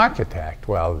an architect.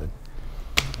 Well,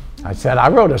 I said, I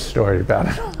wrote a story about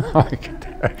an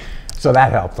architect. So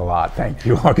that helped a lot. Thank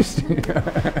you,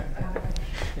 Augustina.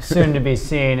 Soon to be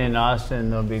seen in Austin,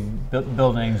 there'll be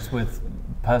buildings with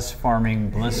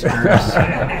pus-forming blisters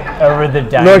over the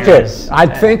diners. Look, I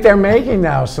think they're making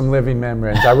now some living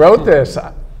membranes. I wrote this.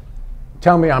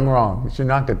 Tell me I'm wrong. You're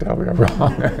not going to tell me I'm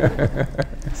wrong.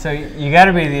 So you got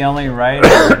to be the only writer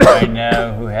I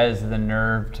know who has the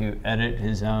nerve to edit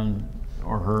his own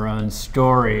or her own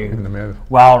story in the middle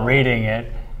while reading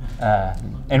it,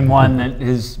 and one that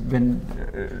has been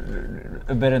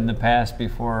a bit in the past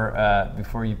before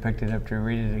you picked it up to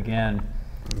read it again.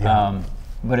 Yeah.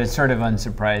 But it's sort of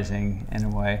unsurprising in a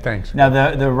way. Thanks. Now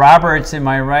the Roberts, am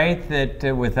I right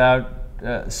that without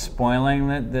spoiling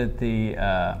that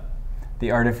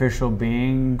the artificial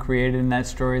being created in that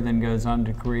story then goes on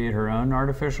to create her own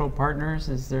artificial partners?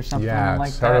 Is there something like that? Yeah,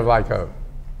 it's sort of like a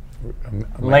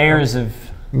layers of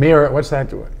mirror. What's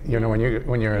that? You know, when you're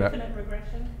in infinite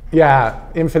regression. Yeah,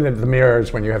 infinite the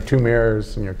mirrors, when you have 2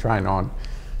 mirrors and you're trying on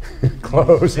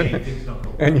clothes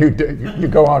and you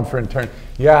go on for a turn.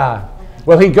 Yeah.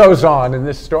 Well, he goes on in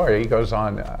this story. He goes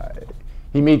on.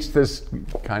 He meets this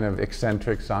kind of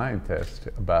eccentric scientist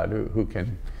about who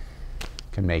can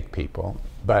make people,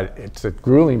 but it's a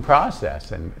grueling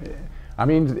process. And I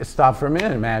mean, stop for a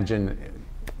minute. Imagine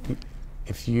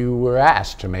if you were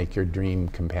asked to make your dream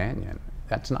companion.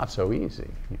 That's not so easy,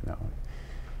 you know.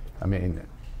 I mean,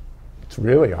 it's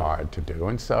really hard to do.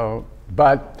 And so,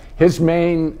 but his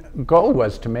main goal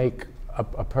was to make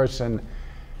a person,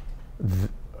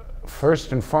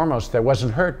 first and foremost, that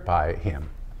wasn't hurt by him,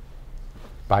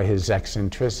 by his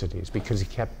eccentricities, because he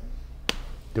kept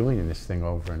doing this thing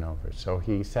over and over. So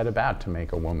he set about to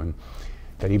make a woman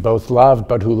that he both loved,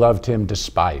 but who loved him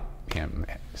despite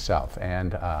himself.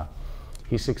 And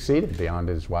he succeeded beyond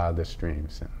his wildest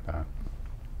dreams. And,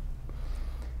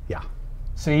 yeah.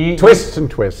 So you, twists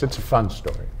and twists. It's a fun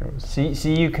story. So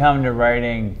you come to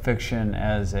writing fiction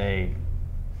as a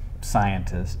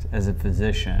scientist, as a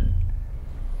physician.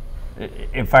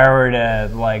 If I were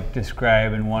to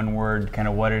describe in one word kind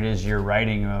of what it is you're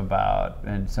writing about,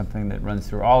 and something that runs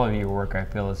through all of your work, I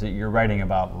feel, is that you're writing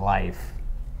about life.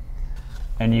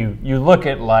 And you look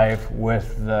at life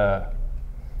with the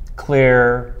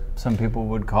clear, some people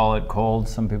would call it cold,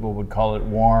 some people would call it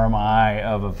warm eye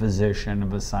of a physician,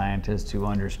 of a scientist who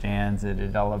understands it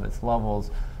at all of its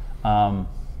levels, of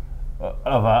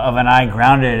an eye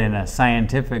grounded in a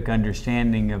scientific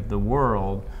understanding of the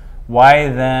world. Why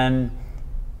then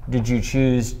did you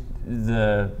choose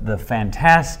the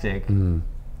fantastic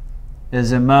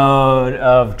as a mode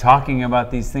of talking about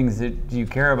these things that you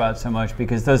care about so much?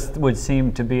 Because those would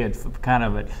seem to be kind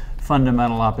of a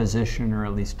fundamental opposition, or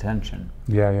at least tension.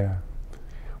 Yeah.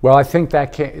 Well, I think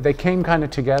that they came kind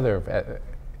of together.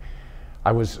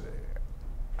 I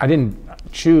didn't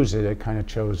choose it; it kind of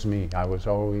chose me. I was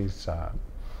always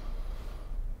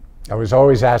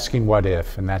asking, "What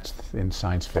if?" And that's in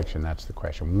science fiction. That's the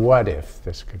question: what if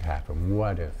this could happen?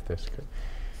 What if this could?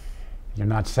 You're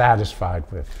not satisfied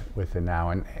with it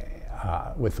now, and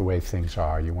with the way things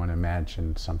are. You want to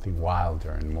imagine something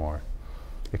wilder and more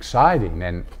exciting.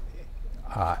 And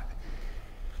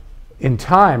in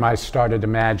time, I started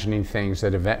imagining things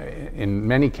that, in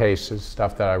many cases,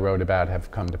 stuff that I wrote about have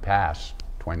come to pass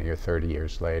 20 or 30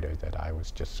 years later that I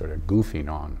was just sort of goofing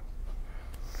on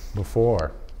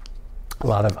before.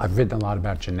 I've written a lot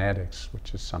about genetics,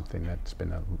 which is something that's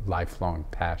been a lifelong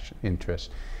passion,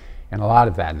 interest. And a lot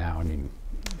of that now, I mean,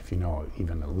 if you know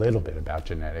even a little bit about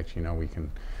genetics, you know we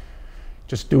can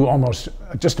just do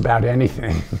just about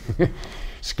anything,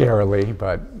 scarily,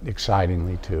 but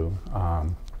excitingly too.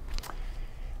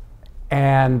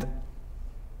 And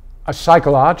a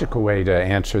psychological way to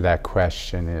answer that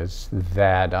question is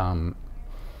that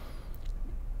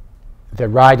that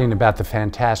writing about the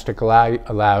fantastic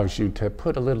allows you to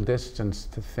put a little distance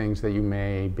to things that you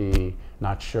may be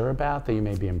not sure about, that you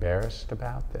may be embarrassed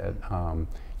about, that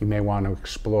you may want to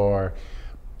explore,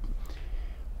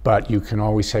 but you can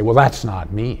always say, well, that's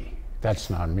not me. That's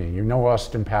not me. You know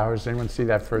Austin Powers? Anyone see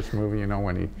that first movie? You know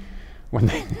when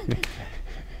they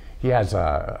he has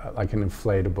like an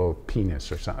inflatable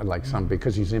penis or something, like something,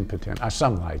 because he's impotent or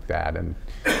something like that, and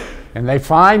they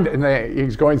find, and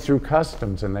he's going through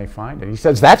customs, and they find it. He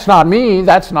says, "That's not me.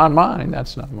 That's not mine.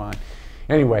 That's not mine."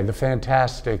 Anyway, the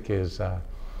fantastic is a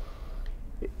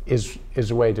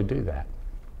way to do that.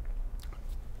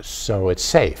 So it's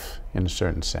safe in a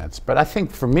certain sense. But I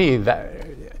think for me, that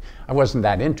I wasn't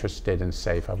that interested in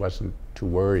safe. I wasn't too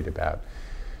worried about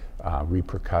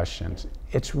repercussions.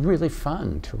 It's really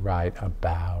fun to write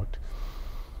about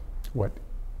what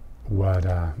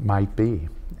might be,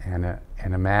 and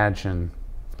imagine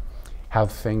how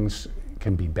things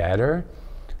can be better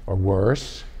or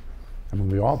worse. I mean,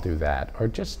 we all do that, or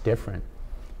just different.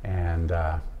 And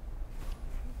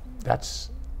it's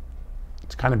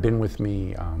kind of been with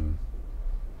me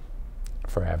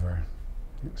forever,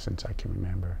 since I can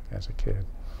remember as a kid.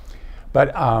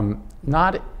 But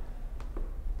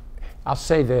I'll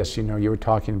say this, you know, you were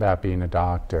talking about being a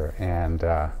doctor, and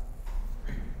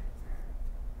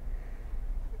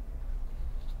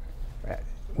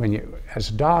as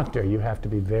a doctor, you have to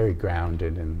be very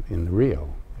grounded in the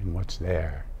real, in what's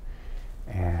there.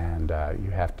 And you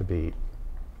have to be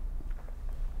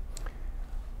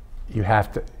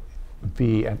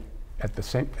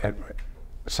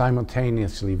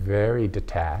simultaneously very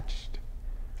detached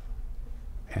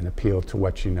and appeal to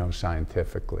what you know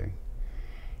scientifically,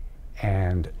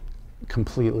 and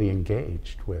completely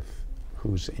engaged with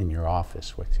who's in your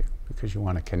office with you, because you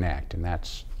want to connect, and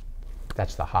that's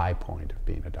the high point of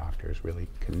being a doctor, is really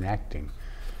connecting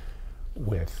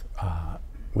with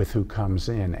who comes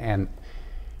in. And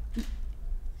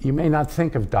you may not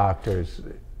think of doctors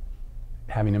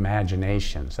having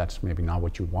imaginations. That's maybe not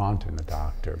what you want in a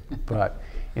doctor. But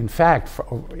in fact,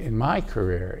 in my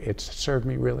career, it's served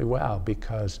me really well,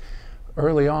 because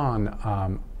early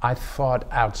on, I thought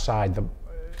outside the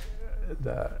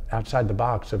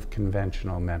box of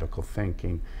conventional medical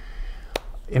thinking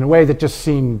in a way that just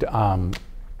seemed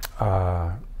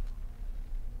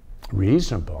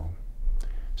reasonable.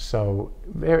 So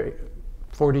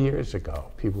 40 years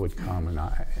ago, people would come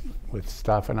with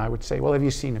stuff, and I would say, well, have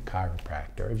you seen a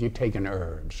chiropractor? Have you taken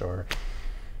herbs? Or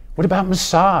what about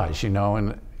massage, you know?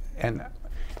 And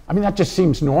I mean, that just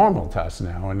seems normal to us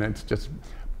now, and it's just,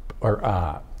 or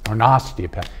an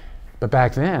osteopath. But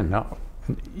back then, no,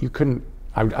 you couldn't,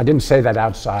 I didn't say that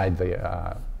outside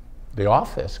the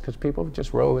office, because people would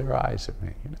just roll their eyes at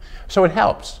me. You know? So it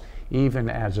helps, even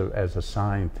as a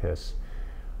scientist,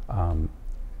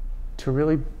 to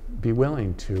really be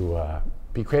willing to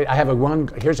be creative.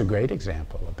 Here's a great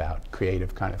example about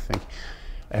creative kind of thinking.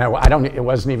 And it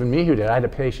wasn't even me who did it. I had a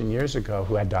patient years ago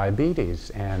who had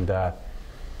diabetes, and at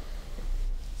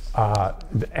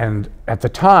the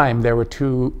time there were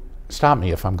two, stop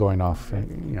me if I'm going off,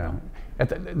 you know,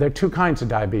 there are two kinds of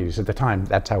diabetes. At the time,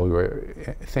 that's how we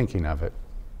were thinking of it.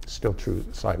 Still true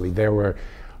slightly. There were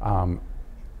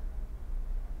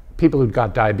people who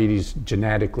got diabetes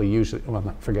genetically, usually,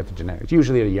 well, forget the genetics,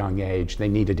 usually at a young age, they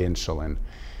needed insulin.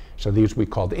 So these we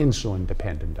called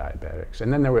insulin-dependent diabetics.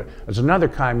 And then there was another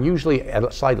kind, usually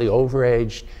at slightly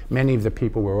overaged. Many of the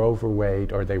people were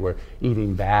overweight, or they were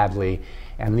eating badly.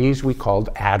 And these we called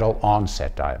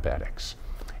adult-onset diabetics.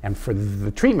 And for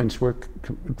the treatments were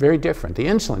very different. The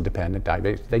insulin-dependent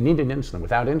diabetics, they needed insulin.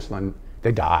 Without insulin,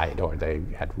 they died, or they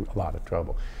had a lot of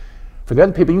trouble. For the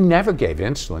other people, you never gave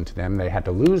insulin to them. They had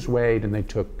to lose weight, and they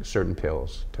took certain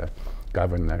pills to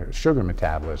govern their sugar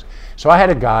metabolism. So I had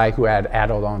a guy who had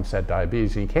adult onset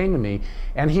diabetes, and he came to me,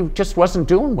 and he just wasn't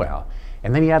doing well.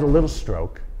 And then he had a little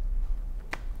stroke.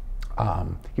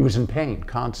 He was in pain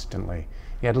constantly.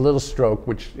 He had a little stroke,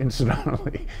 which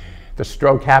incidentally, the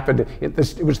stroke happened,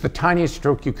 it was the tiniest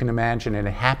stroke you can imagine, and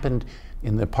it happened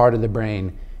in the part of the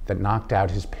brain that knocked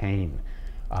out his pain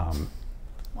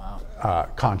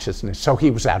consciousness. So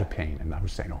he was out of pain, and I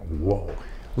was saying, oh, whoa.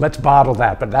 Let's bottle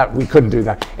that, but we couldn't do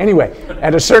that. Anyway,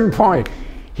 at a certain point,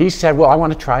 he said, well, I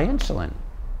want to try insulin.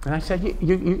 And I said,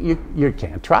 you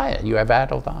can't try it. You have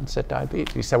adult onset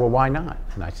diabetes. He said, well, why not?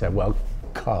 And I said, well,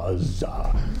 because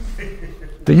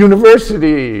the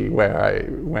university where I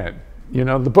went, you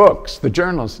know, the books, the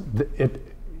journals,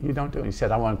 you don't do it. He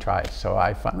said, I want to try it. So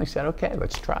I finally said, okay,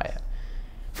 let's try it.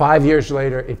 5 years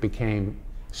later, it became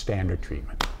standard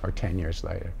treatment, or 10 years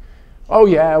later. Oh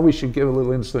yeah, we should give a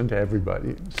little insulin to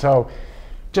everybody. So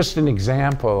just an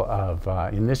example of,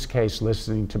 in this case,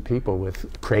 listening to people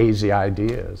with crazy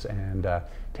ideas and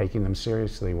taking them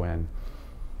seriously when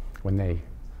they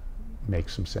make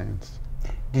some sense.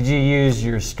 Did you use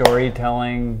your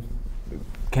storytelling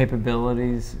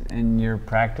capabilities in your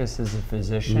practice as a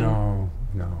physician?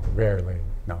 No, rarely.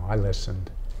 No, I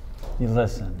listened. You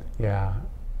listened? Yeah.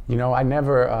 You know, I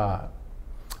never,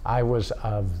 I was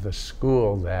of the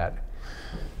school that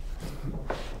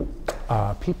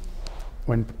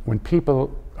when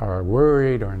people are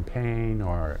worried or in pain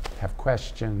or have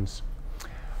questions,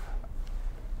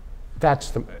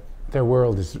 their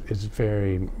world is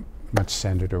very much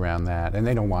centered around that, and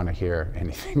they don't want to hear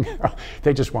anything.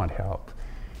 They just want help.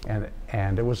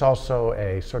 And it was also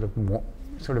a sort of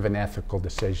an ethical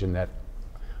decision that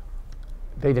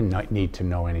they didn't need to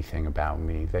know anything about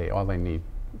me. All they need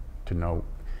to know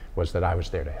was that I was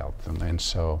there to help them. And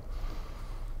so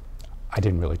I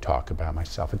didn't really talk about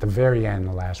myself. At the very end,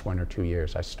 the last 1 or 2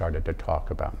 years, I started to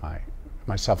talk about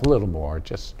myself a little more,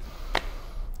 just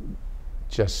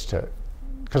to,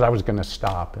 because I was going to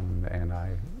stop, and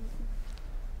I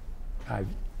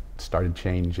started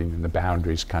changing, and the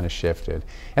boundaries kind of shifted.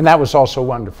 And that was also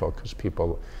wonderful, because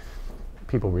people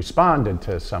responded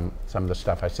to some of the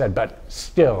stuff I said, but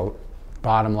still,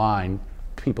 bottom line,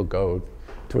 people go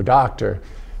to a doctor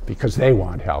because they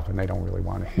want help, and they don't really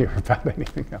want to hear about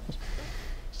anything else.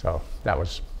 So that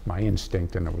was my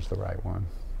instinct, and it was the right one.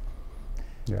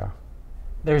 Yeah.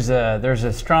 There's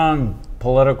a strong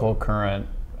political current,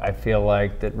 I feel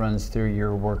like, that runs through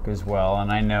your work as well.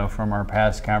 And I know from our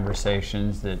past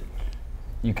conversations that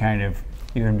you kind of,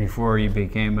 even before you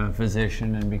became a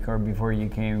physician and before you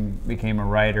became a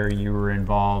writer, you were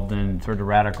involved in sort of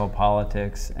radical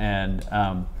politics. And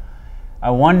I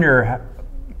wonder,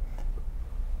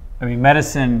 I mean,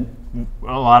 medicine,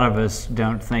 a lot of us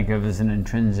don't think of as an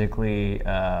intrinsically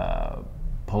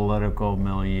political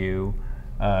milieu.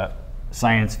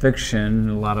 Science fiction,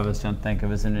 a lot of us don't think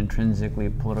of as an intrinsically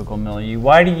political milieu.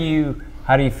 How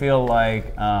do you feel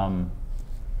like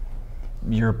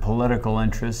your political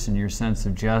interests and your sense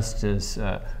of justice,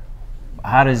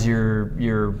 how does your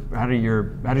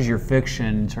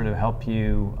fiction sort of help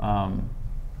you,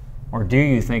 or do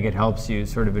you think it helps you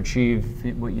sort of achieve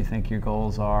what you think your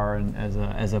goals are, and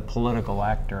as a political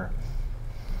actor?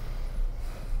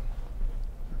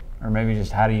 Or maybe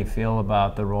just how do you feel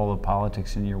about the role of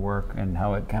politics in your work and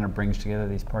how it kind of brings together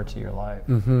these parts of your life?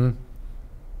 Mm-hmm.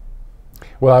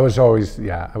 Well, I was always,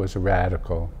 I was a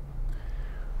radical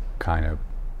kind of.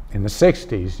 In the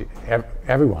 60s,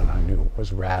 everyone I knew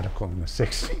was radical in the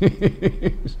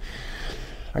 60s.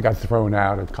 I got thrown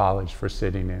out of college for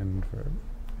sitting in for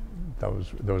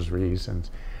those reasons.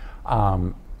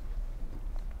 And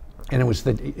it was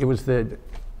the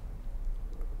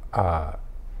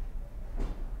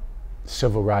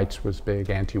civil rights was big,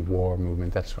 anti-war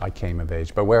movement. That's where I came of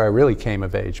age. But where I really came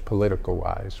of age,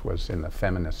 political-wise, was in the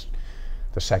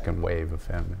second wave of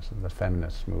feminism, the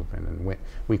feminist movement, and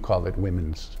we called it the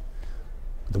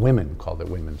women called it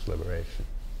women's liberation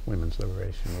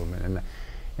movement,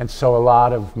 and so a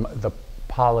lot of the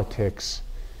politics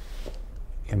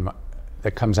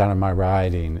that comes out of my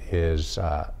writing is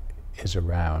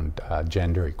around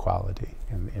gender equality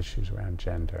and issues around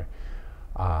gender.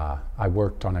 I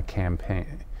worked on a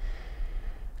campaign.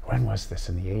 When was this?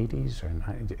 In the 80s or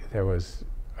 90s? There was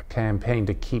a campaign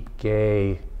to keep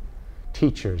gay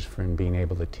teachers from being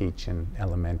able to teach in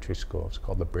elementary schools,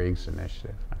 called the Briggs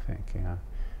Initiative, I think. Yeah,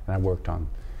 and I worked on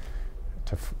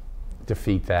to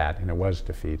defeat that, and it was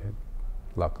defeated,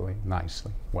 luckily,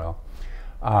 nicely, well.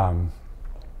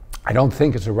 I don't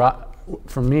think it's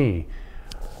for me.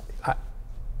 A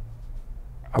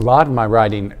lot of my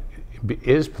writing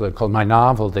is political. My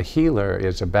novel, The Healer,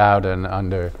 is about an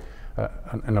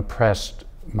oppressed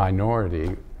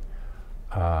minority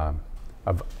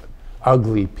of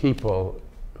ugly people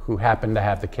who happen to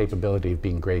have the capability of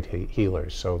being great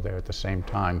healers. So they're at the same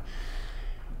time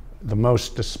the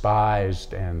most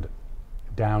despised and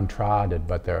downtrodden,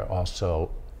 but they're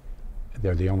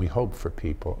the only hope for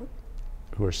people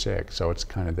who are sick. So it's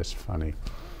kind of this funny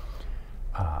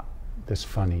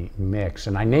mix.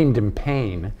 And I named him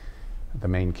Pain, the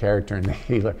main character in The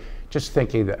Healer, just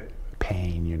thinking that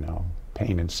pain,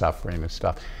 pain and suffering and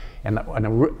stuff. And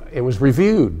it was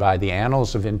reviewed by the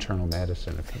Annals of Internal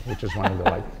Medicine, which is one of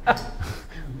the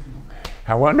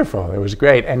how wonderful, it was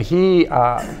great. And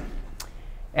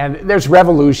and there's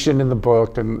revolution in the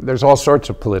book, and there's all sorts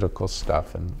of political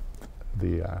stuff, and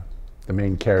the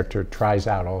main character tries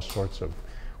out all sorts of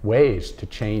ways to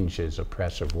change his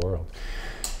oppressive world.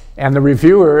 And the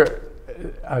reviewer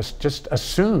just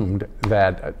assumed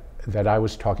that I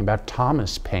was talking about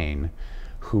Thomas Paine,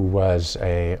 who was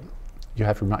you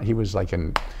have to remind, he was like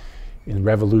in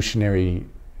revolutionary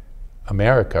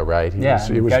America, right? He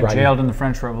got jailed in the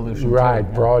French Revolution. Right, too,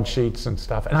 yeah. broadsheets and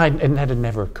stuff. And that had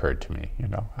never occurred to me, you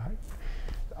know.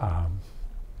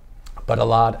 But a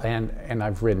lot, and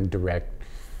I've written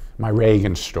my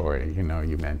Reagan story, you know,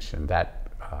 you mentioned, that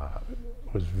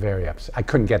was very upset. I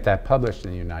couldn't get that published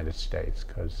in the United States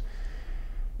because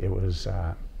it was,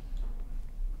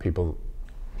 people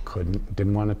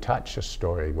didn't want to touch a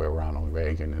story where Ronald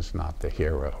Reagan is not the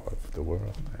hero of the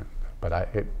world. But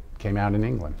it came out in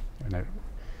England, and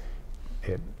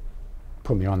it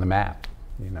put me on the map,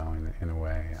 you know, in a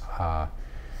way.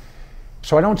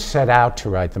 So I don't set out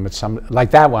to write them, but like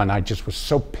that one, I just was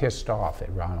so pissed off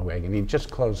at Ronald Reagan. He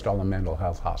just closed all the mental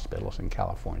health hospitals in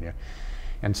California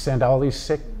and sent all these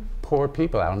sick, poor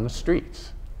people out on the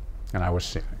streets. And it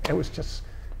was just,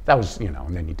 that was, you know,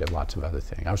 and then he did lots of other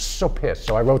things. I was so pissed.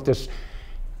 So I wrote this,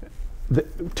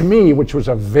 to me, which was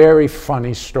a very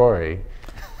funny story,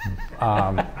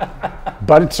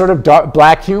 but it's sort of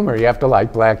black humor. You have to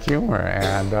like black humor.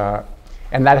 And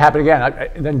that happened again.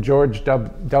 Then George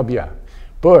W.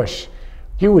 Bush,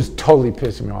 he was totally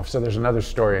pissing me off. So there's another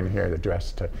story in here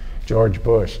addressed to George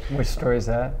Bush. Which story is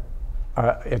that?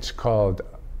 It's called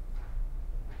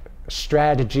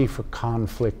Strategy for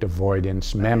Conflict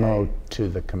Avoidance, Memo to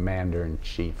the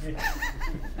Commander-in-Chief.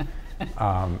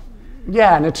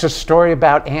 Yeah, and it's a story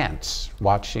about ants,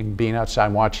 being outside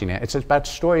and watching ants. It's about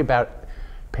a story about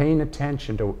paying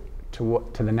attention to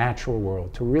the natural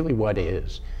world, to really what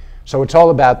is. So it's all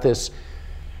about this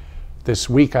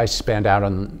week I spent out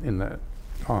in the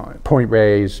Point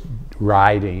Reyes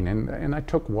riding, and I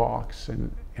took walks,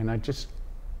 and I just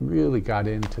really got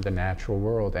into the natural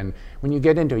world. And when you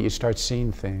get into it, you start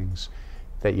seeing things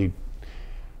that you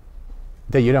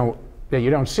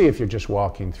don't see if you're just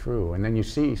walking through. And then you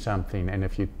see something, and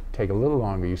if you take a little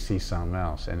longer, you see something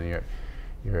else, and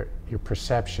your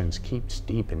perceptions keeps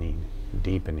deepening,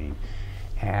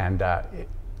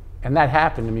 and that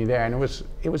happened to me there. And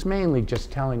it was mainly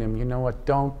just telling him, you know what,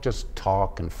 don't just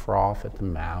talk and froth at the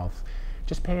mouth.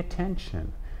 Just pay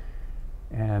attention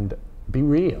and be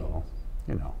real.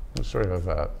 You know, it was sort of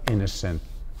an innocent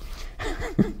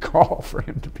call for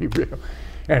him to be real.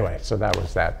 Anyway, so that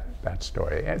was that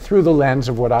story. And through the lens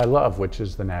of what I love, which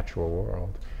is the natural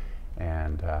world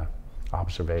and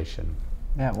observation.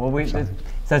 Yeah, well,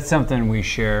 that's something we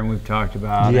share and we've talked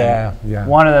about. Yeah.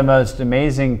 One of the most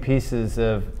amazing pieces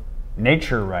of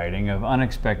nature writing, of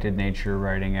unexpected nature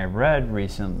writing I've read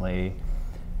recently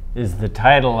is the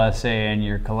title essay in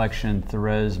your collection,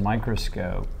 Thoreau's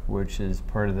Microscope, which is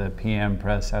part of the PM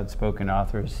Press Outspoken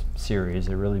Authors series,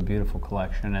 a really beautiful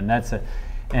collection. And that's an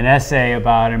essay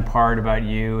in part about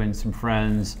you and some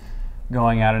friends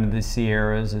going out into the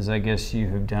Sierras, as I guess you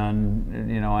have done,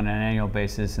 you know, on an annual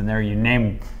basis. And there you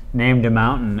named a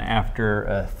mountain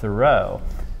after Thoreau.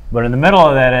 But in the middle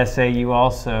of that essay, you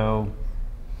also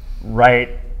write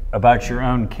about your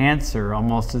own cancer,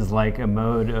 almost as like a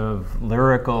mode of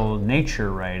lyrical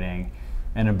nature writing,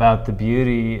 and about the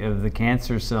beauty of the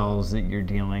cancer cells that you're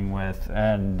dealing with.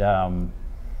 And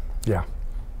yeah.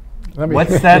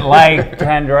 What's that like,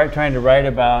 trying to write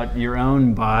about your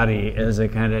own body as a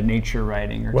kind of nature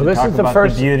writing, or to talk about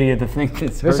the beauty of the thing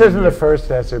that's This isn't the first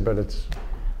essay, but it's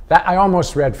that I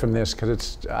almost read from this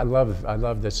because I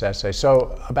love this essay.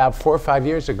 So about 4 or 5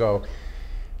 years ago,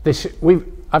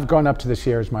 I've gone up to the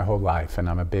Sierras my whole life, and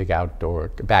I'm a big outdoor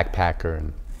backpacker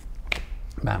and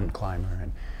mountain climber,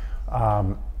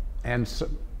 and so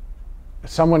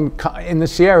someone in the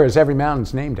Sierras, every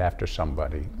mountain's named after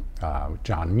somebody.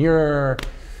 John Muir,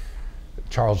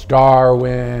 Charles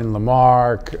Darwin,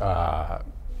 Lamarck,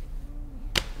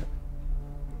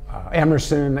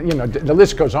 Emerson, you know, the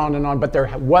list goes on and on, but there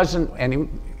wasn't any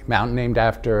mountain named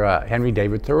after Henry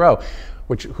David Thoreau,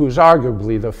 who's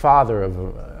arguably the father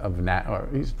or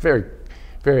he's very,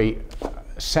 very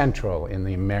central in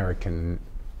the American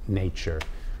nature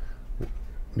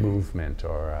movement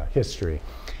or history.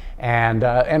 And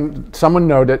someone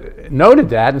noted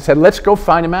that and said, let's go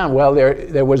find a mountain. Well,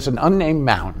 there was an unnamed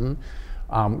mountain,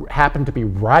 happened to be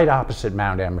right opposite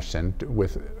Mount Emerson.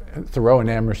 With Thoreau and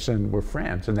Emerson were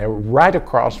friends, and they were right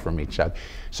across from each other.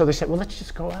 So they said, well, let's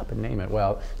just go up and name it.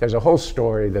 Well, there's a whole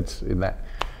story that's in that.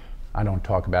 I don't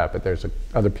talk about it, but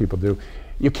other people do.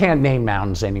 You can't name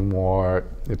mountains anymore.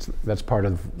 That's part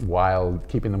of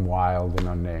keeping them wild and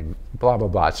unnamed, blah, blah,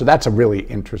 blah. So that's a really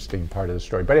interesting part of the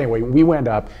story. But anyway, we went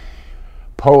up,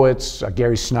 poets,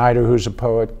 Gary Snyder, who's a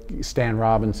poet, Stan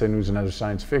Robinson, who's another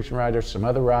science fiction writer, some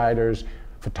other writers,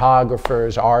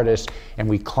 photographers, artists, and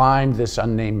we climbed this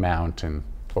unnamed mountain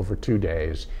over 2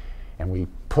 days. and we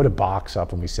put a box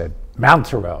up and we said, Mount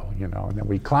Thoreau, you know, and then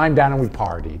we climbed down and we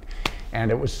partied. And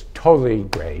it was totally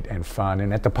great and fun.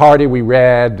 And at the party we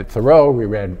read Thoreau, we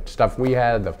read stuff we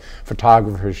had, the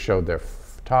photographers showed their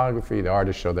photography, the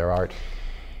artists showed their art.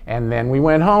 And then we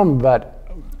went home, but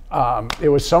it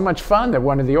was so much fun that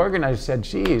one of the organizers said,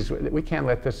 geez, we can't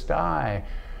let this die.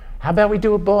 How about we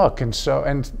do a book? And so,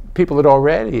 and people had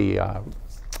already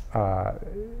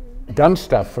done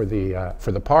stuff for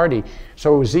the party,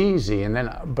 so it was easy. And then,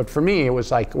 but for me, it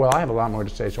was like, well, I have a lot more to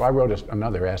say, so I wrote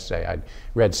another essay. I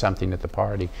read something at the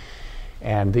party,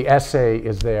 and the essay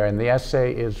is there, and the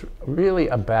essay is really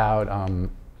about,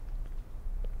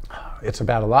 it's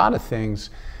about a lot of things,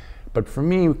 but for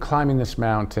me, climbing this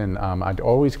mountain, I'd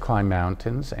always climb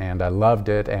mountains, and I loved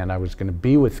it, and I was going to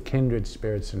be with kindred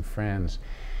spirits and friends.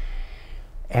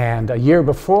 And a year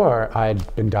before,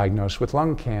 I'd been diagnosed with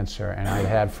lung cancer, and I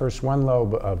had first one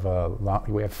lobe of a lung,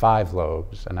 we have 5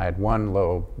 lobes, and I had 1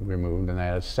 lobe removed, and I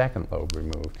had a 2nd lobe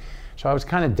removed. So I was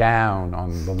kind of down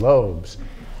on the lobes,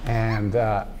 and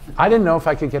I didn't know if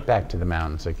I could get back to the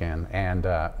mountains again, and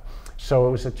so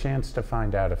it was a chance to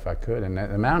find out if I could. And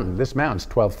the mountain, this mountain's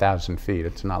 12,000 feet.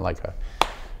 It's not like a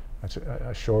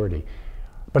shorty.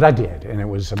 But I did, and it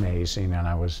was amazing, and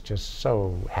I was just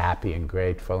so happy and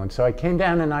grateful. And so I came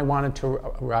down and I wanted to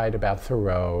write about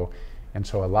Thoreau, and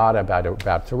so a lot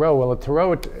about Thoreau. Well,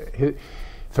 Thoreau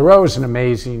is an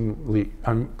amazingly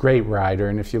great writer,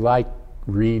 and if you like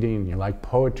reading, you like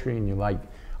poetry, and you like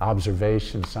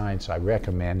observation science, I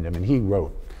recommend him. And he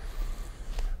wrote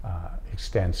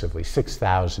extensively,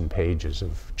 6,000 pages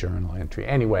of journal entry.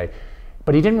 Anyway,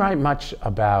 but he didn't write much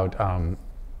about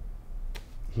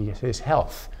his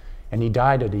health, and he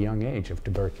died at a young age of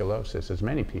tuberculosis, as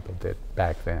many people did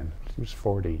back then. He was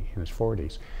 40, in his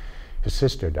 40s. His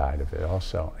sister died of it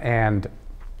also, and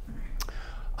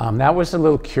that was a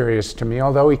little curious to me,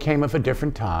 although he came of a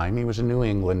different time. He was a New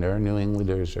Englander. New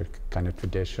Englanders are kind of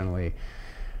traditionally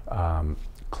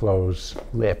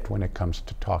close-lipped when it comes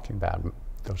to talking about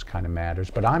those kind of matters,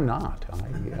 but I'm not.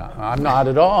 I'm not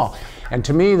at all. And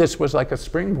to me, this was like a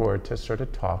springboard to sort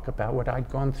of talk about what I'd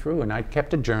gone through. And I'd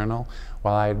kept a journal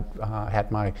while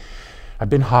I'd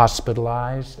been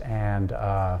hospitalized, and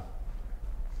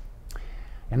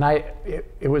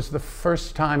it was the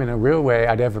first time in a real way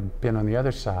I'd ever been on the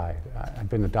other side. I'd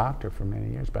been a doctor for many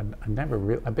years, but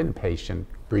I've been a patient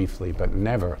briefly, but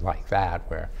never like that,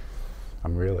 where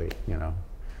I'm really, you know,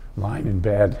 lying in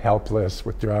bed, helpless,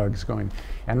 with drugs going.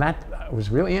 And that was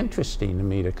really interesting to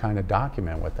me to kind of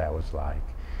document what that was like.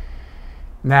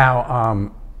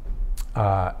 Now,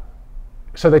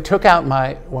 so they took out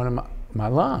one of my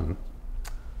lung,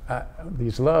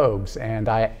 these lobes, and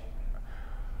I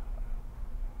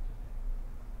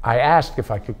asked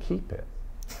if I could keep it.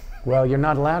 Well, you're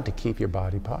not allowed to keep your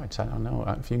body parts. I don't know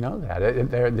if you know that.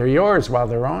 They're yours while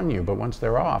they're on you, but once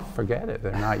they're off, forget it.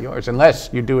 They're not yours,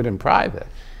 unless you do it in private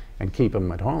and keep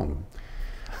them at home.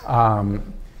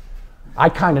 I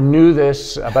kind of knew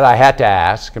this, but I had to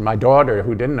ask, and my daughter,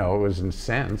 who didn't know, was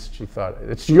incensed. She thought,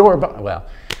 it's your body. Well,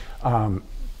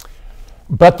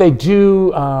 but they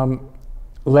do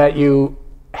let you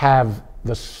have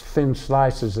the thin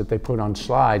slices that they put on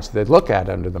slides that look at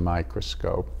under the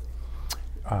microscope.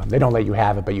 They don't let you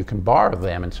have it, but you can borrow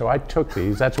them. And so I took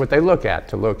these. That's what they look at,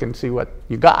 to look and see what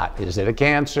you got. Is it a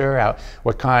cancer?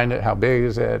 What kind? How big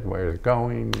is it? Where is it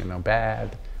going? You know,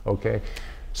 bad. Okay.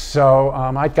 So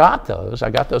I got those. I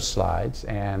got those slides,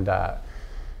 and I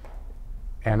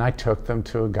took them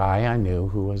to a guy I knew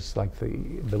who was like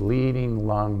the leading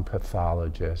lung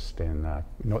pathologist in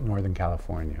Northern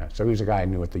California. So he was a guy I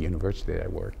knew at the university that I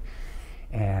worked,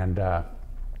 and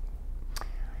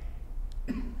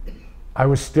I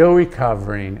was still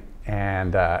recovering,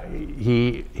 and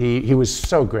he was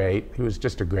so great. He was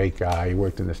just a great guy. He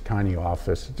worked in this tiny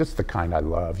office, just the kind I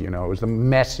love, you know. It was the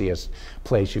messiest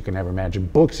place you can ever imagine.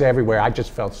 Books everywhere. I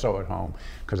just felt so at home,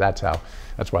 because that's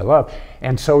what I love.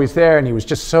 And so he's there, and he was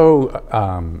just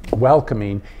so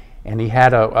welcoming, and he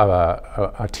had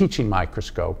a teaching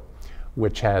microscope,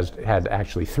 which had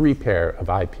actually 3 pair of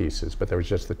eyepieces, but there was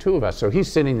just the 2 of us. So he's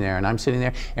sitting there, and I'm sitting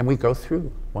there, and we go through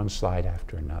one slide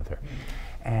after another.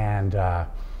 And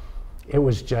it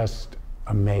was just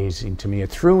amazing to me. It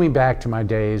threw me back to my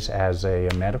days as a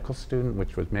medical student,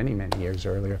 which was many, many years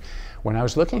earlier, when I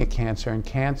was looking at cancer, and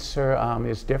cancer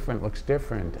is different, looks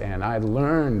different. And I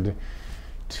learned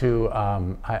to,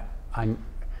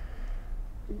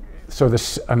 so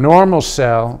a normal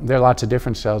cell, there are lots of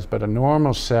different cells, but a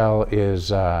normal cell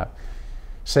is,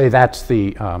 say that's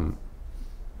the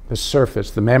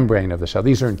surface, the membrane of the cell.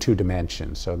 These are in 2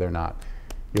 dimensions, so they're not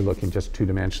You're looking just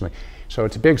two-dimensionally. So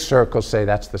it's a big circle, say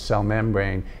that's the cell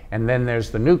membrane, and then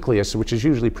there's the nucleus, which is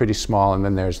usually pretty small, and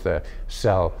then there's the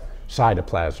cell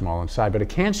cytoplasm all inside. But a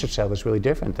cancer cell is really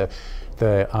different.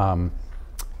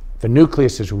 The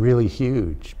nucleus is really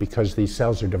huge because these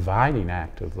cells are dividing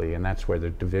actively, and that's where the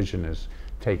division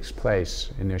takes place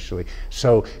initially.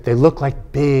 So they look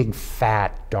like big,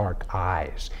 fat, dark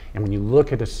eyes. And when you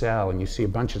look at a cell and you see a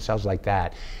bunch of cells like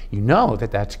that, you know that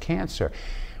that's cancer.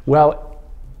 Well,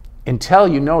 until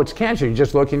you know it's cancer, you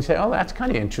just look and say, oh, that's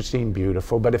kind of interesting,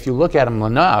 beautiful. But if you look at them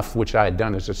enough, which I had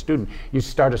done as a student, you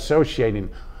start associating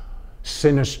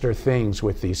sinister things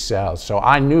with these cells. So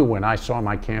I knew when I saw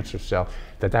my cancer cell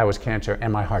that was cancer,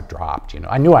 and my heart dropped.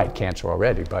 I knew I had cancer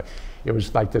already, but it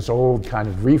was like this old kind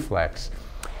of reflex.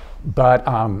 But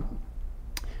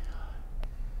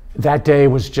that day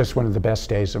was just one of the best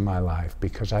days of my life,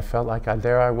 because I felt like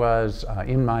there I was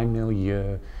in my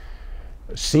milieu,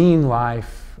 seeing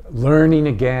life, learning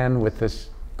again with this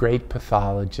great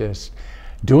pathologist,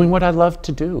 doing what I love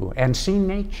to do, and seeing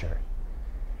nature.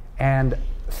 And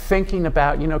thinking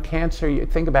about, cancer, you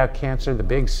think about cancer, the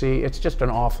big C, it's just an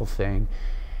awful thing.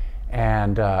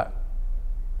 And,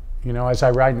 as I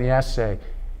write in the essay,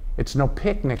 it's no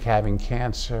picnic having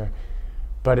cancer,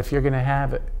 but if you're going to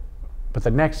have it, but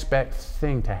the next best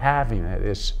thing to having it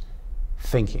is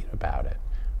thinking about it.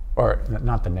 Or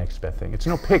not the next best thing. It's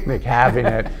no picnic having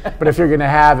it, but if you're going to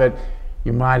have it,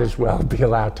 you might as well be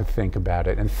allowed to think about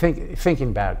it. And thinking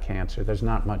about cancer, there's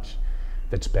not much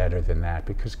that's better than that,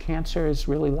 because cancer is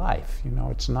really life.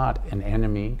 It's not an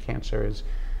enemy. Cancer is,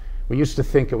 we used to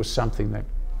think it was something that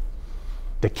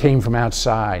came from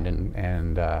outside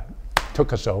and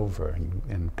took us over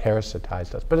and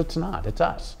parasitized us, but it's not. It's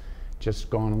us, just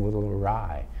gone a little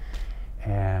awry.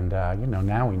 And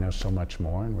now we know so much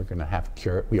more, and we're going to have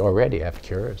we already have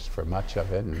cures for much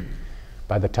of it. And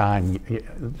by the time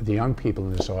the young people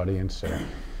in this audience are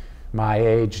my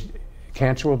age,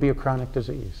 cancer will be a chronic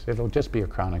disease. It'll just be a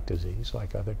chronic disease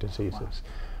like other diseases.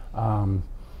 Wow.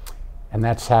 And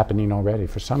that's happening already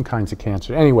for some kinds of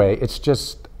cancer. Anyway, it's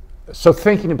just, so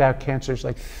thinking about cancer is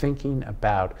like thinking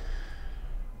about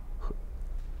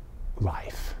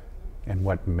life and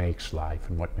what makes life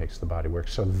and what makes the body work.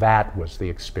 So that was the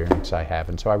experience I have,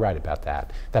 and so I write about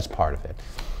that. That's part of it.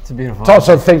 It's a beautiful. It's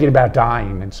also thinking about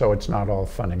dying, and so it's not all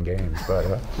fun and games,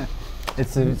 but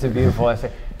it's a beautiful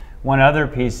essay. One other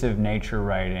piece of nature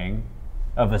writing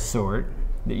of a sort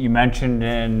that you mentioned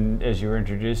as you were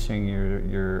introducing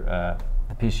the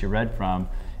piece you read from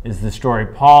is the story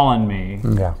Paul and Me,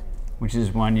 yeah, which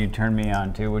is one you turned me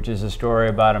on to, which is a story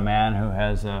about a man who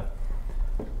has a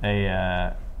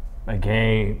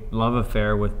gay love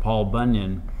affair with Paul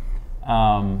Bunyan.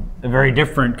 A very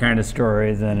different kind of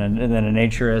story than a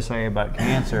nature essay about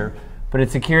cancer, but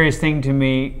it's a curious thing to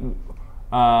me.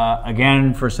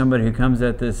 Again, for somebody who comes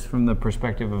at this from the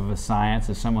perspective of a science,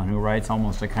 as someone who writes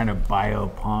almost a kind of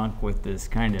biopunk with this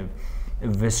kind of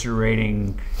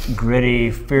eviscerating,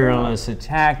 gritty, fearless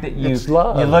attack, that you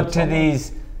look to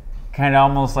these kind of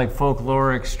almost like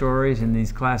folkloric stories and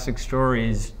these classic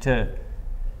stories to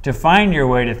find your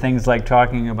way to things like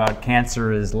talking about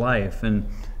cancer as life. And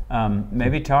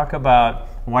maybe talk about,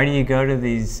 why do you go to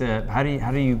these, how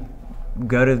do you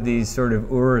go to these sort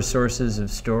of sources of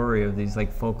story, of these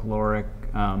like folkloric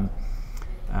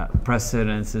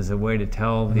precedents as a way to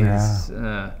tell these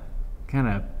kind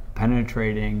of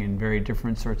penetrating and very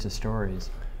different sorts of stories?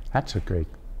 That's a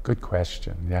good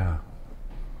question, yeah.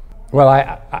 Well,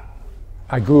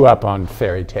 I grew up on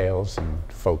fairy tales and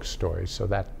folk stories, so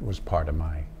that was part of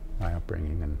my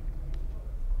upbringing, and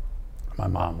my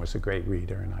mom was a great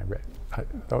reader, and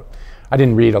I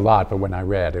didn't read a lot, but when I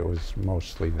read, it was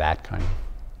mostly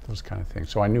those kind of things.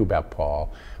 So I knew about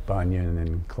Paul Bunyan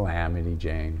and Calamity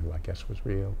Jane, who I guess was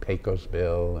real, Pecos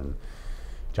Bill and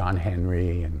John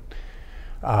Henry, and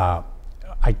Paul,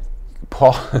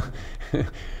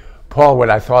 what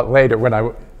I thought later when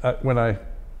I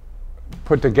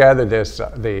put together this,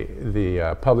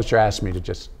 the publisher asked me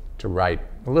to write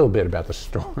a little bit about the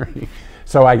story.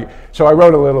 So I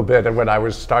wrote a little bit, and when I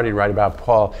was starting to write about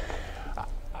Paul,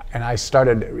 and I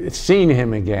started seeing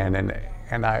him again, and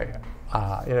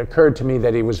it occurred to me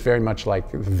that he was very much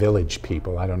like the Village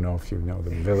People. I don't know if you know the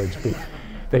Village People.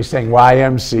 They sang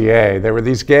YMCA. There were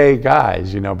these gay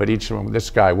guys, but each of them, this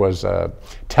guy was a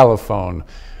telephone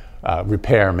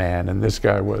repairman, and this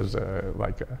guy was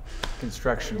like a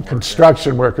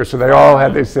construction worker. So they all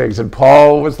had these things, and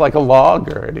Paul was like a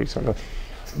logger, and he sort of,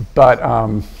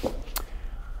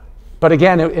 but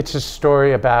again, it's a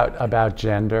story about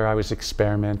gender. I was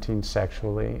experimenting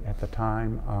sexually at the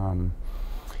time,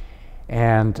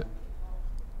 and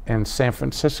San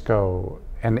Francisco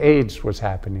and AIDS was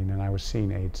happening, and I was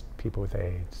seeing AIDS, people with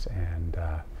AIDS,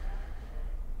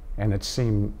 and it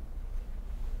seemed,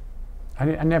 I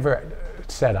never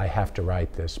said I have to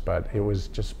write this, but it was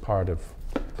just part of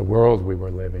the world we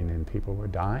were living in. People were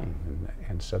dying,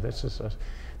 and so this is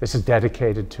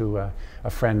dedicated to a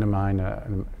friend of mine,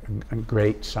 a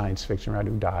great science fiction writer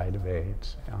who died of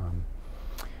AIDS,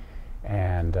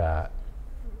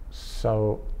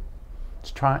 so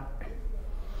it's trying.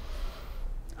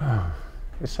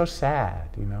 It's so sad,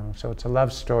 you know. So it's a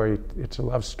love story. It's a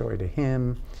love story to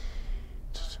him,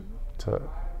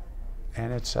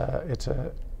 and it's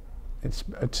a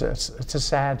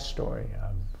sad story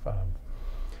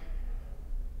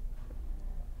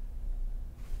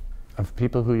of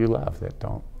people who you love that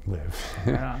don't live.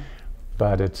 Yeah.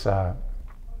 But it's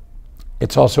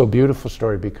also a beautiful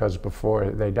story because before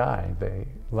they die, they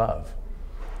love,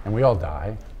 and we all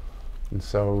die, and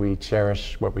so we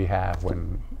cherish what we have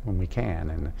when we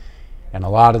can, and a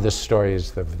lot of this story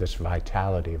is of this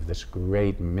vitality of this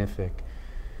great mythic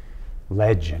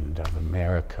legend of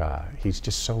America. He's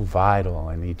just so vital,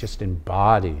 and he just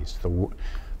embodies the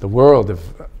world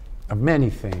of many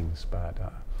things, but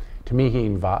to me he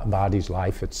embodies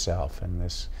life itself. And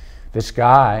this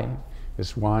guy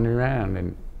is wandering around,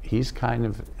 and he's kind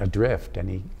of adrift, and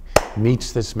he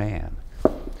meets this man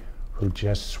who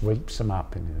just sweeps him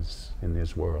up in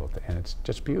his world, and it's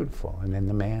just beautiful. And then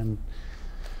the man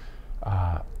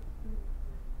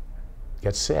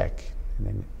gets sick,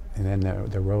 and then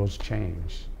the roles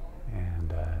change,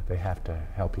 and they have to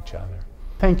help each other.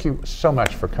 Thank you so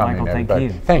much for coming, Michael, everybody.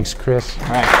 thank you. Thanks, Chris. All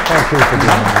right. Thank you for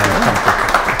being here.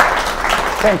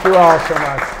 Thank you all so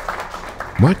much.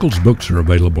 Michael's books are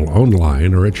available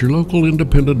online or at your local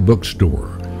independent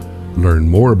bookstore. Learn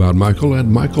more about Michael at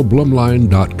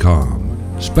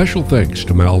michaelblumlein.com. Special thanks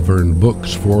to Malvern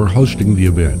Books for hosting the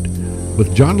event.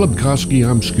 With John Lebkowski,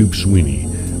 I'm Scoop Sweeney.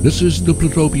 This is the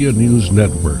Plutopia News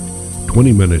Network,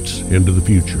 20 minutes into the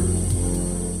future.